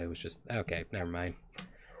that bad. It was just... Okay, never mind.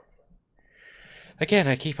 Again,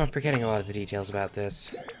 I keep on forgetting a lot of the details about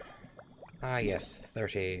this. Ah, yes,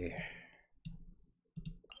 30.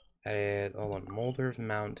 That is... Oh, on Molder's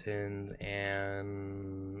Mountains,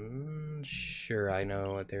 and... Sure, I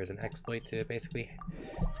know there's an exploit to basically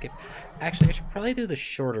skip. Actually, I should probably do the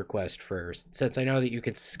shorter quest first, since I know that you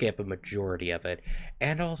can skip a majority of it,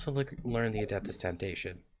 and also learn the Adeptus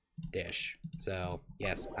Temptation dish. So,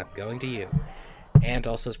 yes, I'm going to you. And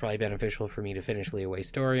also, it's probably beneficial for me to finish Leeway's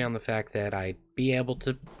story on the fact that I'd be able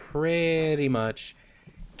to pretty much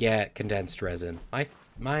get condensed resin.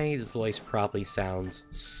 My voice probably sounds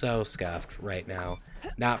so scuffed right now.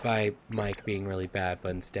 Not by Mike being really bad, but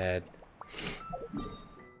instead...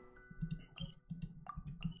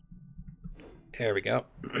 There we go.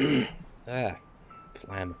 Ah,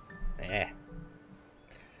 phlegm.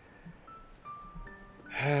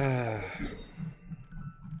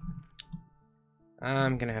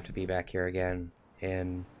 I'm gonna have to be back here again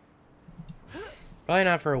in... Probably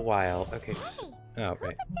not for a while. Okay. Hey, Oh, who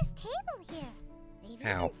right. put this table here? They've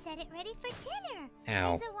Ow. even set it ready for dinner.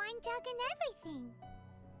 Ow. There's a wine jug and everything.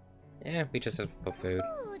 Yeah, we just have to put food.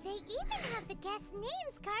 Ooh, they even have the guest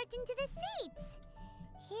names carved into the seats.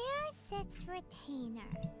 Here sits Retainer.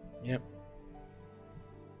 Yep.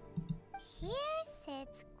 Here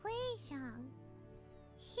sits Guizhong.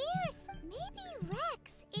 Here's... Maybe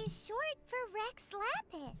Rex is short for Rex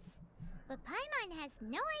Lapis. But Paimon has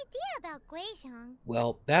no idea about Guizhong.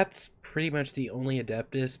 Well, that's pretty much the only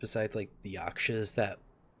Adeptus besides, like, the Yakshas that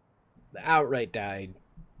outright died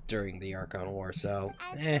during the Archon War, so...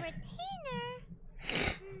 As a Retainer...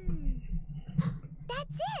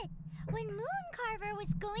 That's it! When Mooncarver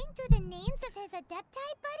was going through the names of his Adepti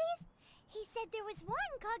buddies, he said there was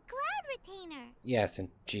one called Cloud Retainer. Yes, and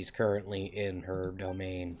she's currently in her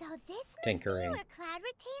domain. So this must Tinkering. be where Cloud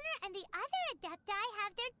Retainer and the other Adepti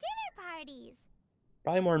have their dinner parties.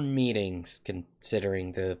 Probably more meetings,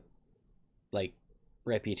 considering the, like,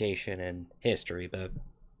 reputation and history, but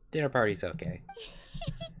dinner party's okay.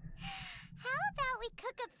 How about we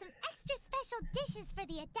cook up some extra special dishes for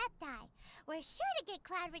the Adepti? We're sure to get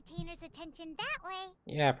Cloud Retainer's attention that way.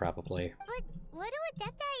 Yeah, probably. But what do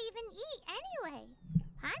Adepti even eat anyway?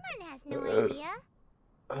 Paimon has no idea.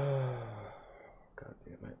 God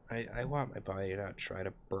damn it. I want my body to not try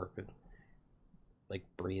to burp and, like,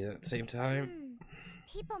 breathe at the same time.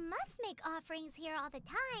 People must make offerings here all the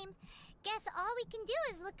time. Guess all we can do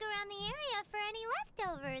is look around the area for any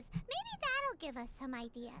leftovers. Maybe that'll give us some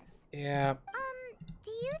ideas. Yeah.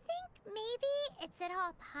 Do you think maybe it's at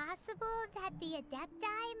all possible that the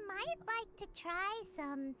Adepti might like to try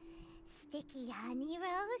some sticky honey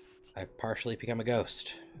roast? I've partially become a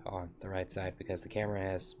ghost on the right side because the camera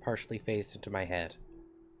has partially phased into my head.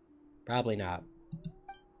 Probably not.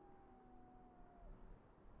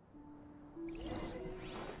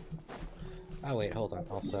 Oh wait, hold on.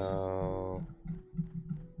 Also...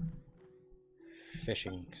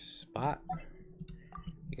 fishing spot?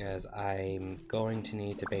 Because I'm going to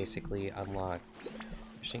need to basically unlock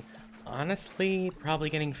fishing. Honestly, probably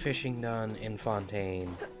getting fishing done in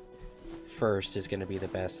Fontaine first is going to be the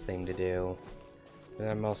best thing to do. But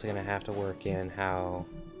I'm also going to have to work in how...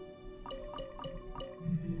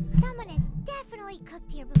 Someone has definitely cooked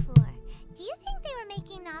here before. Do you think they were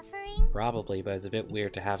making an offering? Probably, but it's a bit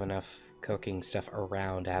weird to have enough cooking stuff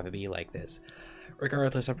around to have it be like this.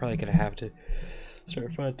 Regardless, I'm probably going to have to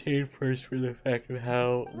start Fontaine first for the fact of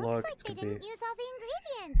how long Looks it's like they going to didn't be. use all the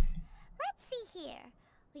ingredients. Let's see here.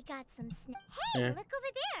 We got some Hey, Yeah. look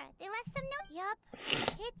over there. They left some note. Yup.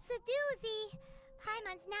 It's a doozy.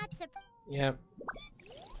 Paimon's not surprised. Yep.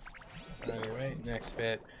 Alright, next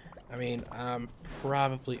bit. I mean,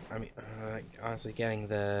 honestly, getting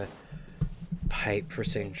the pipe for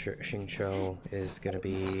Xingqiu is gonna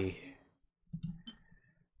be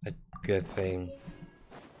a good thing.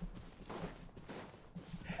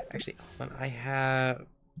 Actually, when I have...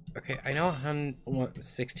 Okay, I know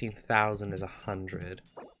 16,000 is 100.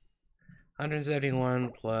 171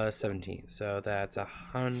 plus 17, so that's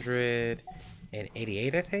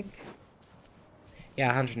 188, I think? Yeah,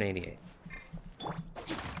 188.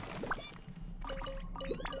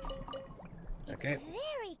 Okay. It's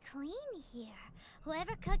very clean here.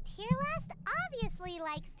 Whoever cooked here last obviously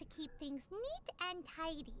likes to keep things neat and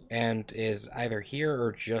tidy. And is either here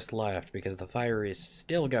or just left, because the fire is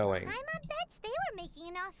still going. Paimon bets they were making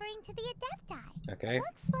an offering to the Adepti. Okay.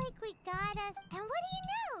 Looks like we got us. And what do you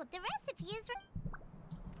know? The recipe is.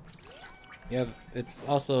 Yeah, it's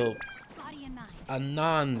also Body and mind. a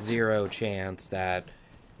non-zero chance that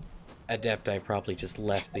Adepti probably just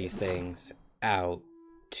left these things out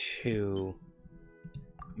to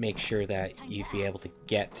make sure that you'd be able to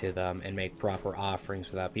get to them and make proper offerings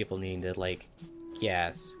without people needing to, like,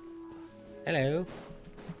 guess. Hello.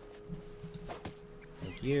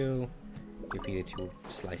 Thank you. Give you 2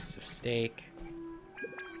 slices of steak.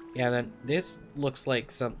 Yeah, then this looks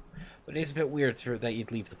like some... But it's a bit weird that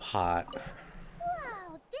you'd leave the pot.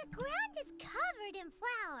 Whoa, the ground is covered in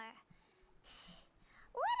flour.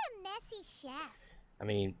 What a messy chef. I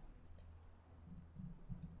mean...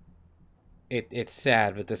 It's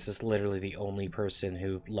sad, but this is literally the only person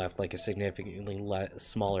who left, like, a significantly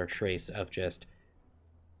smaller trace of just...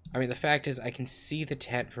 I mean, the fact is, I can see the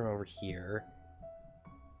tent from over here.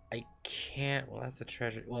 I can't... Well, that's a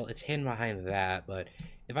treasure... Well, it's hidden behind that, but...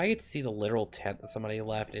 If I get to see the literal tent that somebody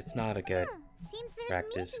left, it's not a good Seems there's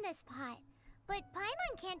practice. meat in this pot, but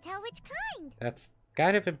Paimon can't tell which kind. That's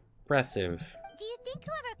kind of impressive. Do you think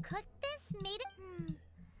whoever cooked this made it?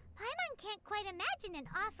 Paimon can't quite imagine an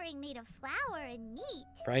offering made of flour and meat.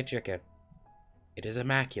 Fried chicken. It is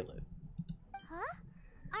immaculate. Huh?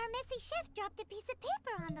 Our messy chef dropped a piece of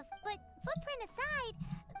paper on the footprint aside.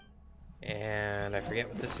 And I forget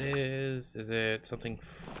what this is. Is it something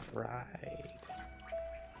fried?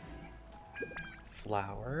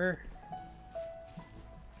 Flour.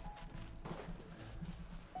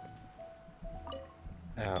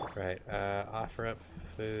 Oh, right. Offer up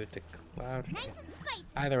food to Cloud. Nice and spicy.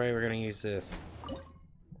 Either way, we're gonna use this.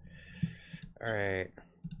 Alright.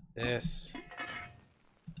 This.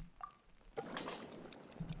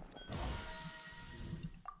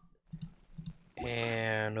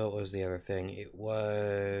 And what was the other thing? It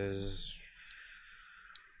was...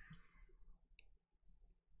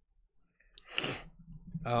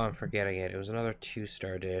 Oh, I'm forgetting it. It was another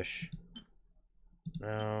 2-star dish.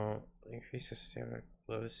 No. Increase the stamina.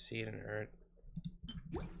 Lotus seed and earth.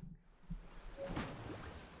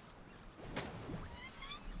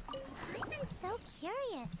 I'm so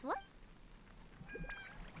curious. What?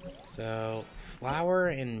 So, flour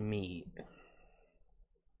and meat.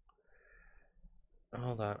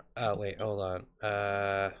 Hold on. Oh, wait, hold on.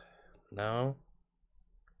 No. No.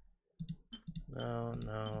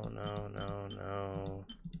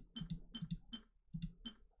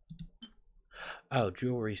 Oh,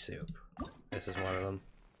 jewelry soup. This is one of them.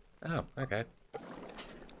 Oh, okay.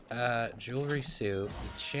 Jewelry soup.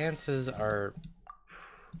 The chances are...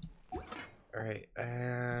 Alright,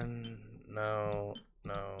 and... No.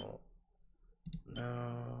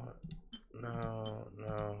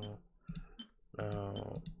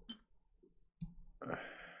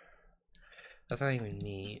 That's not even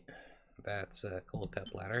meat. That's a cold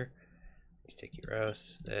cut bladder. Sticky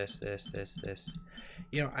roast. This.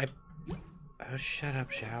 You know, Oh, shut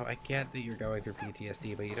up, Xiao. I get that you're going through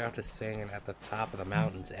PTSD, but you don't have to sing it at the top of the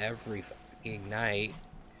mountains every fucking night.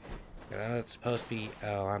 You know, it's supposed to be...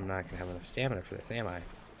 Oh, I'm not gonna have enough stamina for this, am I?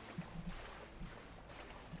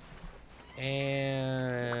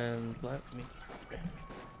 And... let me...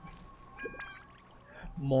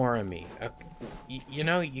 More meat. Okay. You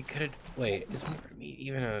know, you could've... Wait, is more meat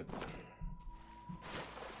even a...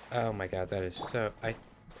 Oh my god, that is so... I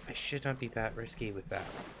should not be that risky with that.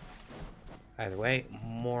 Either way,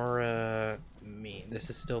 more meat.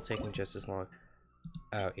 This is still taking just as long.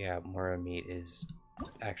 Oh yeah, more meat is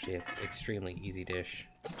actually an extremely easy dish.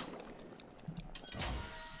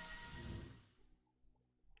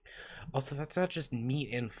 Also, that's not just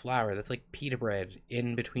meat and flour. That's like pita bread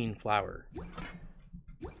in between flour.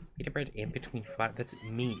 Pita bread in between flour. That's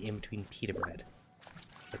meat in between pita bread.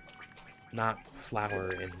 That's not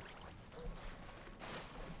flour and...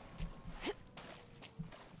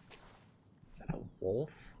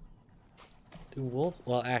 Wolf? Do wolves?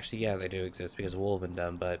 Well, actually, yeah, they do exist because of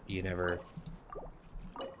Wolvendom, but you never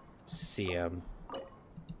see them.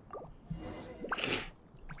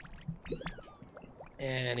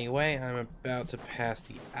 Anyway, I'm about to pass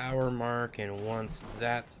the hour mark, and once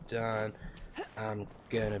that's done, I'm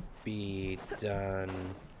gonna be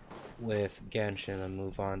done with Genshin and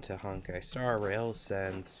move on to Honkai Star Rail,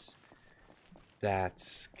 since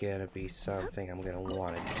that's gonna be something I'm gonna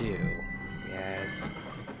want to do. Yes.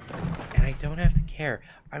 And I don't have to care.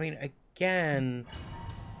 I mean, again,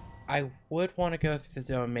 I would want to go through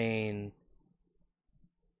the domain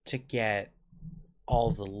to get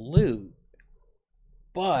all the loot,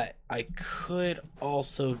 but I could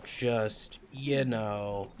also just, you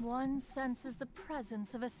know... One senses the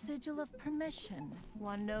presence of a sigil of permission.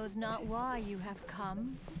 One knows not why you have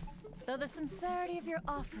come, though the sincerity of your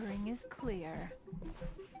offering is clear.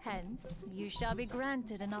 Hence, you shall be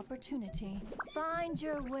granted an opportunity. Find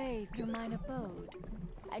your way through mine abode,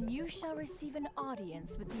 and you shall receive an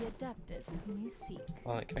audience with the Adeptus whom you seek.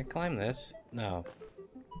 Well, can I climb this? No.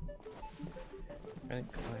 Can I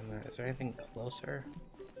climb that? Is there anything closer?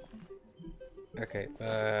 Okay,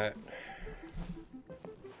 but...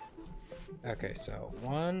 Okay, so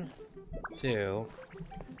 1, 2...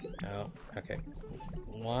 No, okay.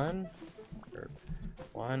 1...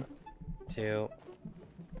 1, 2...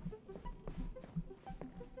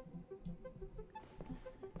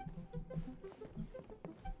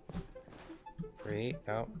 3...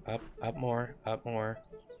 Oh, up more, up more.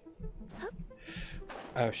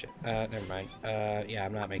 Oh shit, never mind. Yeah,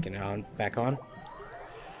 I'm not making it on. Back on.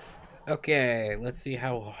 Okay, let's see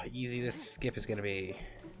how easy this skip is gonna be.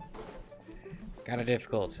 Kinda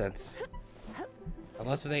difficult since...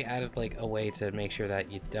 Unless they added, like, a way to make sure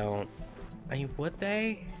that you don't... I mean, would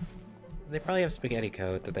they? 'Cause they probably have spaghetti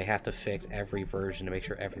code that they have to fix every version to make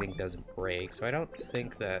sure everything doesn't break, so I don't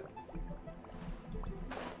think that...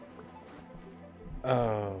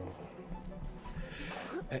 Oh...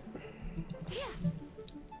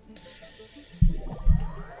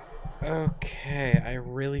 Okay, I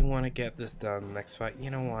really want to get this done next fight. You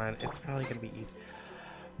know what? It's probably going to be easy.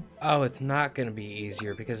 Oh, it's not going to be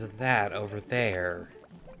easier because of that over there.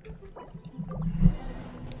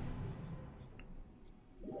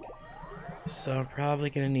 So I'm probably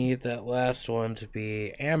going to need that last one to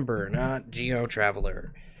be Amber, not Geo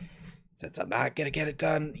Traveler. Since I'm not going to get it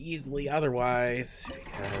done easily otherwise.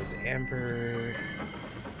 Because Amber...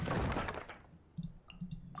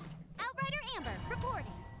 Outrider Amber, reporting.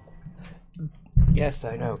 Yes,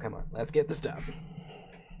 I know. Come on, let's get this done.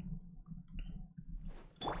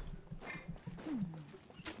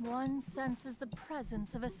 One senses the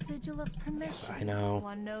presence of a sigil of permission. Yes, I know.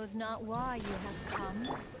 One knows not why you have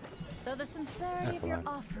come, though the sincerity of your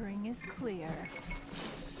offering is clear.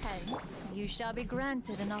 Hence, you shall be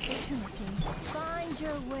granted an opportunity. Find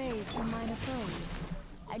your way through mine abode,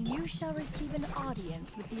 and you shall receive an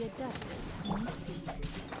audience with the Adeptus whom you seek.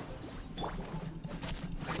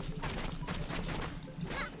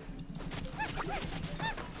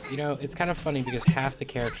 You know, it's kind of funny because half the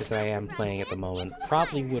characters that I am playing at the moment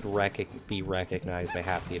probably would be recognized by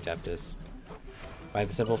half the Adeptus. By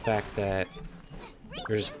the simple fact that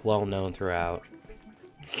they're just well known throughout.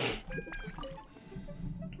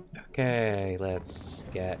 Okay, let's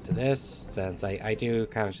get to this, since I do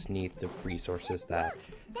kind of just need the resources that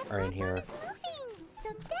are in here. It's moving,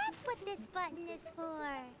 so that's what this button is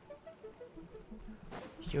for.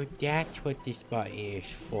 So that's what this button is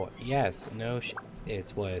for. Yes, no,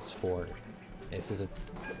 it's what it's for. This is it's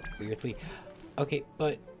weirdly... Okay,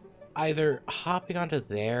 but either hopping onto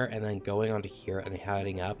there and then going onto here and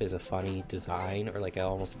heading up is a funny design, or like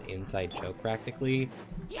almost an inside joke practically.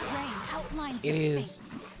 It is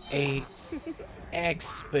a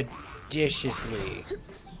expeditiously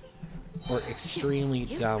or extremely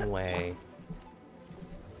dumb way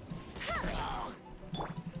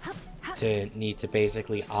to need to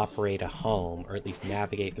basically operate a home, or at least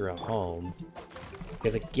navigate through a home.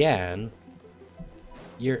 Because again,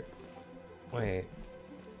 you're... Wait.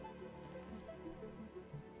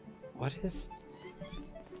 What is...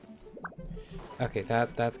 Okay,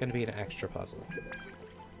 that's gonna be an extra puzzle.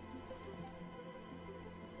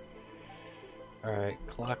 Alright,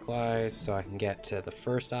 clockwise, so I can get to the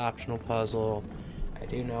first optional puzzle. I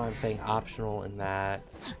do know I'm saying optional in that...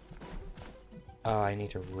 Oh, I need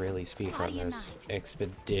to really speed run this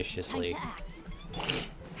expeditiously.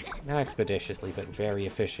 Not expeditiously, but very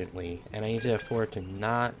efficiently. And I need to afford to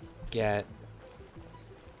not get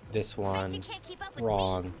this one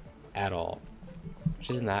wrong at all. Which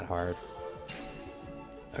isn't that hard.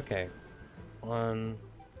 Okay. 1,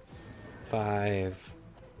 5,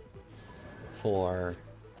 4,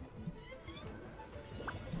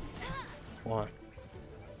 1,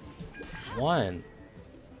 1,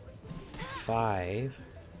 5,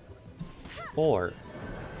 4,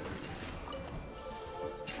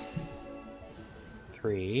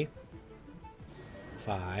 3,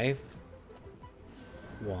 5,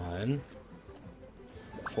 1,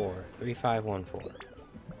 4. 3, 5, 1, 4.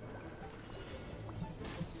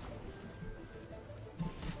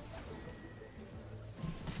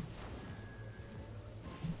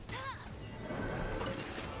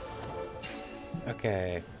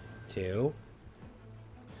 Okay. 2,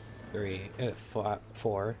 3,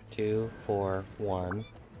 4, 2, 4, 1.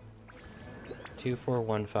 2, 4,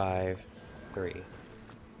 1, 5, 3.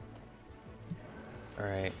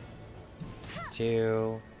 Alright.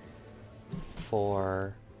 2,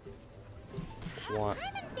 4, 1.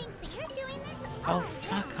 Thinks that you're doing this. Oh,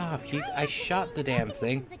 fuck off. I shot the damn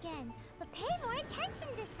thing. Again, but pay more attention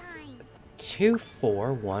this time. 2,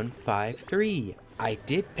 4, 1, 5, 3. I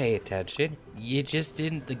did pay attention. You just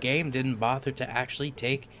didn't. The game didn't bother to actually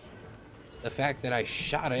take the fact that I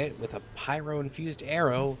shot it with a pyro-infused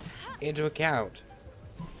arrow into account.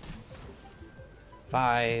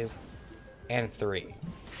 5 and 3.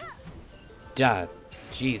 Done.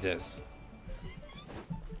 Jesus.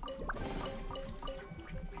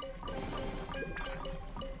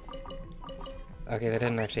 Okay, that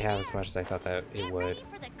didn't actually have as much as I thought that it would.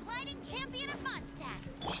 For the gliding champion of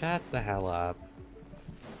Mondstadt. Shut the hell up.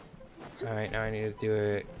 Alright, now I need to do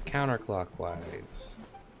it counterclockwise.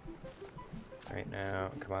 Right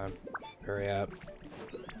now, come on, hurry up.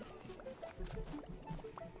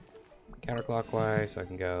 Counterclockwise, so I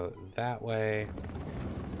can go that way.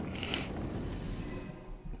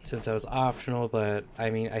 Since I was optional, but I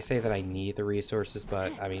mean, I say that I need the resources,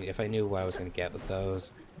 but I mean, if I knew what I was going to get with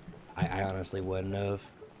those, I honestly wouldn't have.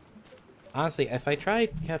 Honestly, if I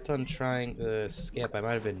kept on trying to skip, I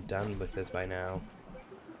might have been done with this by now.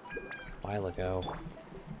 A while ago.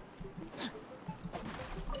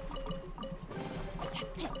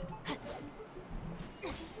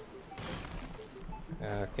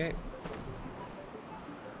 Okay.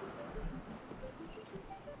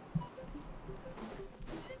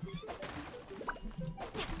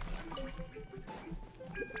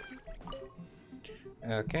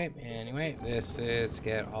 Okay, anyway, this is to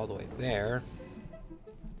get all the way there.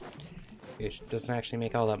 Which doesn't actually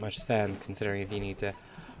make all that much sense, considering if you need to...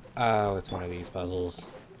 Oh, it's one of these puzzles.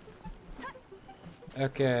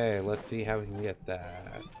 Okay, let's see how we can get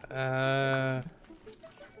that.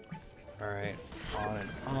 Alright, on and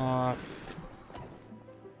off.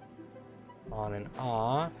 On and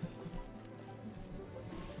off.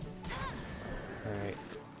 Alright.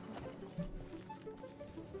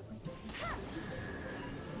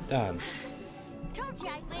 Done. Told you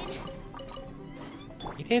I'd win.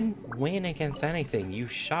 You didn't win against anything. You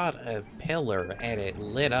shot a pillar and it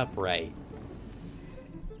lit up right.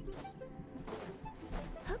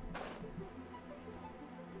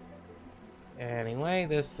 Anyway,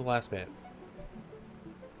 this is the last bit.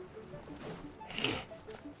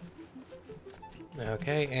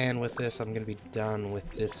 Okay, and with this, I'm gonna be done with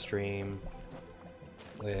this stream.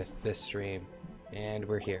 And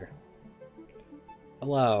we're here.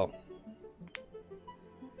 Hello.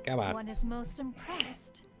 Come on. One is most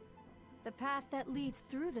impressed. The path that leads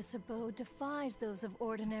through this abode defies those of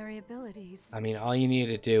ordinary abilities. I mean, all you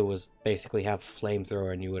needed to do was basically have a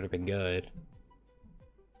flamethrower and you would have been good.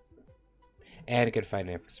 And a good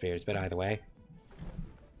fighting experience, but either way.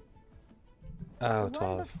 Oh, the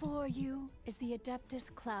 12. one before you is the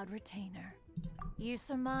Adeptus Cloud Retainer. You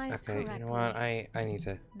surmised Okay, correctly. you know what? I need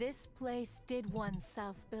to... This place did one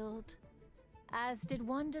self-build, as did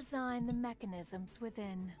one design the mechanisms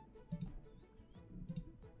within.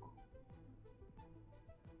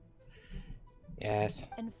 Yes.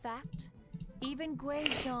 In fact, even Gui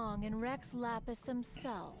Zhong and Rex Lapis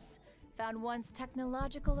themselves found one's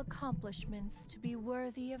technological accomplishments to be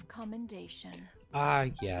worthy of commendation. Ah,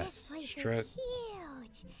 This yes. place Stroke. is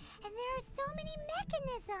huge, and there are so many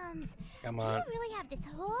mechanisms. Come Do on. you really have this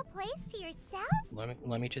whole place to yourself?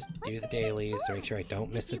 Let me just do What's the it even dailies to for? make sure I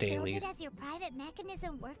don't miss the Did you dailies. build it as your private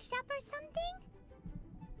mechanism workshop or something?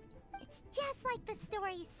 It's just like the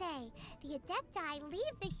stories say. The Adepti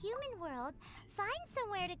leave the human world, find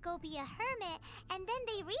somewhere to go be a hermit, and then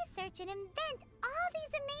they research and invent all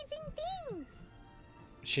these amazing things.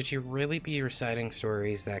 Should you really be reciting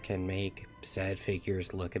stories that can make said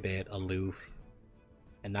figures look a bit aloof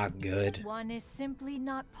and not good? One is simply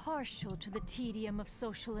not partial to the tedium of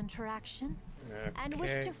social interaction, and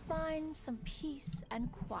wished to find some peace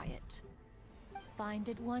and quiet. Find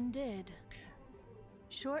it one did.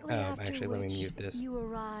 Shortly after actually, let me which mute this. you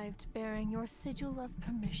arrived bearing your sigil of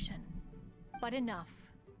permission. But enough.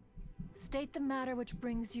 State the matter which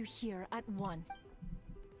brings you here at once.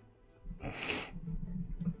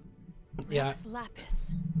 Yeah. Rex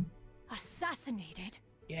Lapis. Assassinated?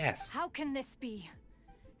 Yes. How can this be?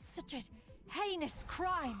 Such a heinous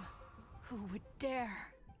crime. Who would dare?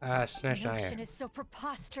 Snatch Notion Naya. is so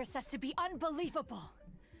preposterous as to be unbelievable.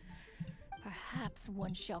 Perhaps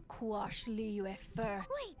one shall quash Liyue first.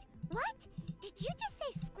 Wait, what? Did you just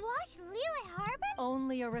say squash Liyue Harbor?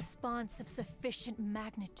 Only a response of sufficient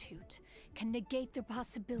magnitude can negate the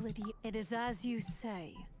possibility. It is as you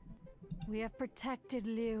say. We have protected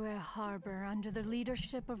Liyue Harbor under the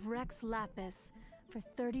leadership of Rex Lapis for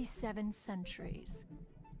 37 centuries.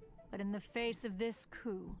 But in the face of this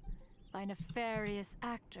coup, by nefarious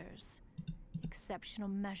actors, exceptional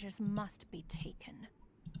measures must be taken.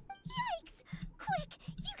 Yikes! Quick,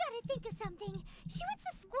 you gotta think of something. She wants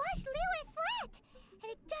to squash Liyue flat,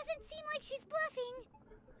 and it doesn't seem like she's bluffing.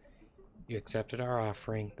 You accepted our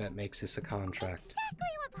offering. That makes this a contract.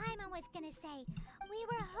 Exactly what Paimon was gonna say. We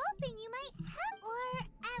were hoping you might help, or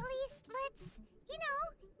at least let's,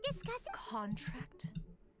 discuss it. Contract?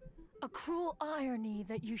 A cruel irony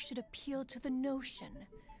that you should appeal to the notion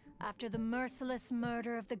after the merciless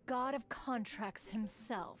murder of the god of contracts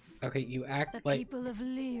himself. Okay, you act The like... people of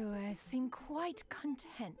Liyue seem quite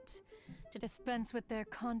content to dispense with their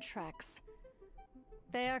contracts.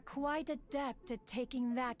 They are quite adept at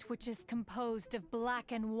taking that which is composed of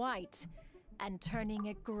black and white and turning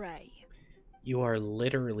it gray. You are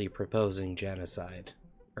literally proposing genocide.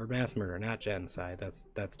 Or mass murder, not genocide.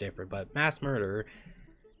 That's different, but mass murder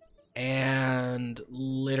and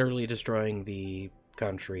literally destroying the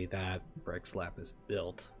country that Rex Lapis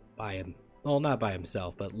built by him. Well, not by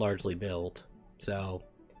himself, but largely built. So,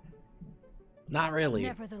 not really.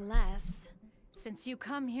 Nevertheless, since you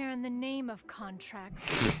come here in the name of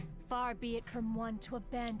contracts, far be it from one to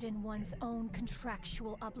abandon one's own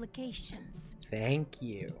contractual obligations. Thank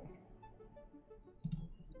you.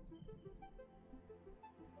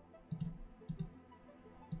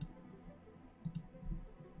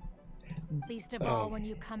 Least of all when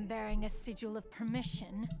you come bearing a sigil of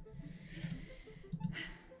permission.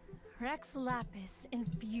 Rex Lapis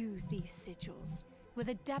infused these sigils with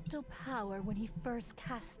adeptal power when he first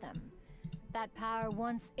cast them. That power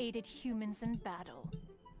once aided humans in battle.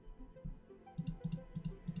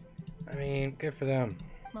 I mean, good for them.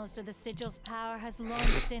 Most of the sigil's power has long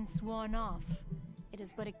since worn off. It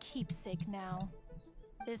is but a keepsake now.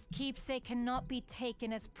 This keepsake cannot be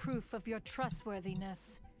taken as proof of your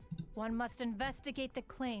trustworthiness. One must investigate the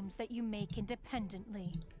claims that you make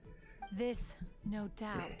independently. This, no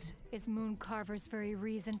doubt, is Mooncarver's very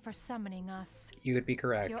reason for summoning us. You would be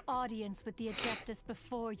correct. Your audience with the Adeptus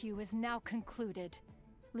before you is now concluded.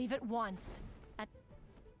 Leave at once.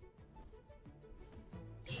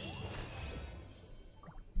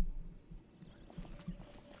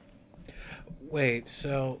 Wait,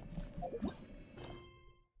 so...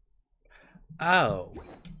 Oh.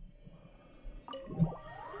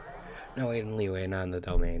 No, wait, in Liyue, not in the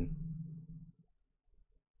domain.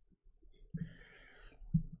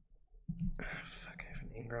 Fuck, I have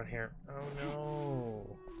an ingrown hair. Oh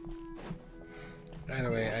no.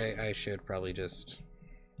 Either way, I should probably just...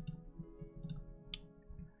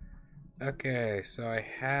 Okay, so I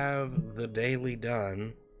have the daily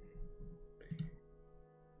done.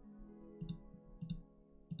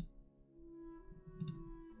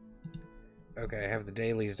 Okay, I have the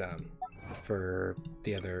dailies done. For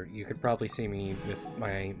the other, you could probably see me with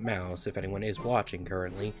my mouse, if anyone is watching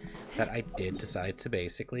currently, that I did decide to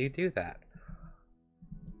basically do that.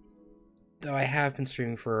 Though I have been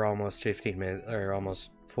streaming for almost 15 minutes, or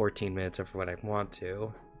almost 14 minutes of what I want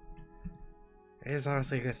to. It is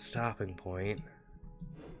honestly a good stopping point.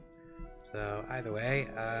 So, either way,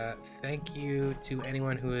 thank you to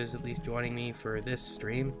anyone who is at least joining me for this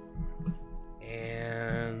stream.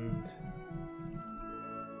 And...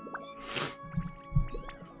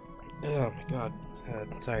 oh my god.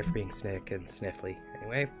 Sorry for being sick and sniffly.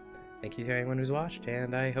 Anyway, thank you to anyone who's watched,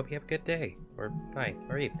 and I hope you have a good day, or night,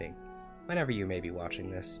 or evening, whenever you may be watching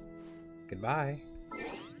this. Goodbye.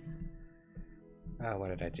 Why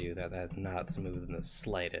did I do that? That's not smooth in the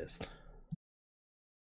slightest.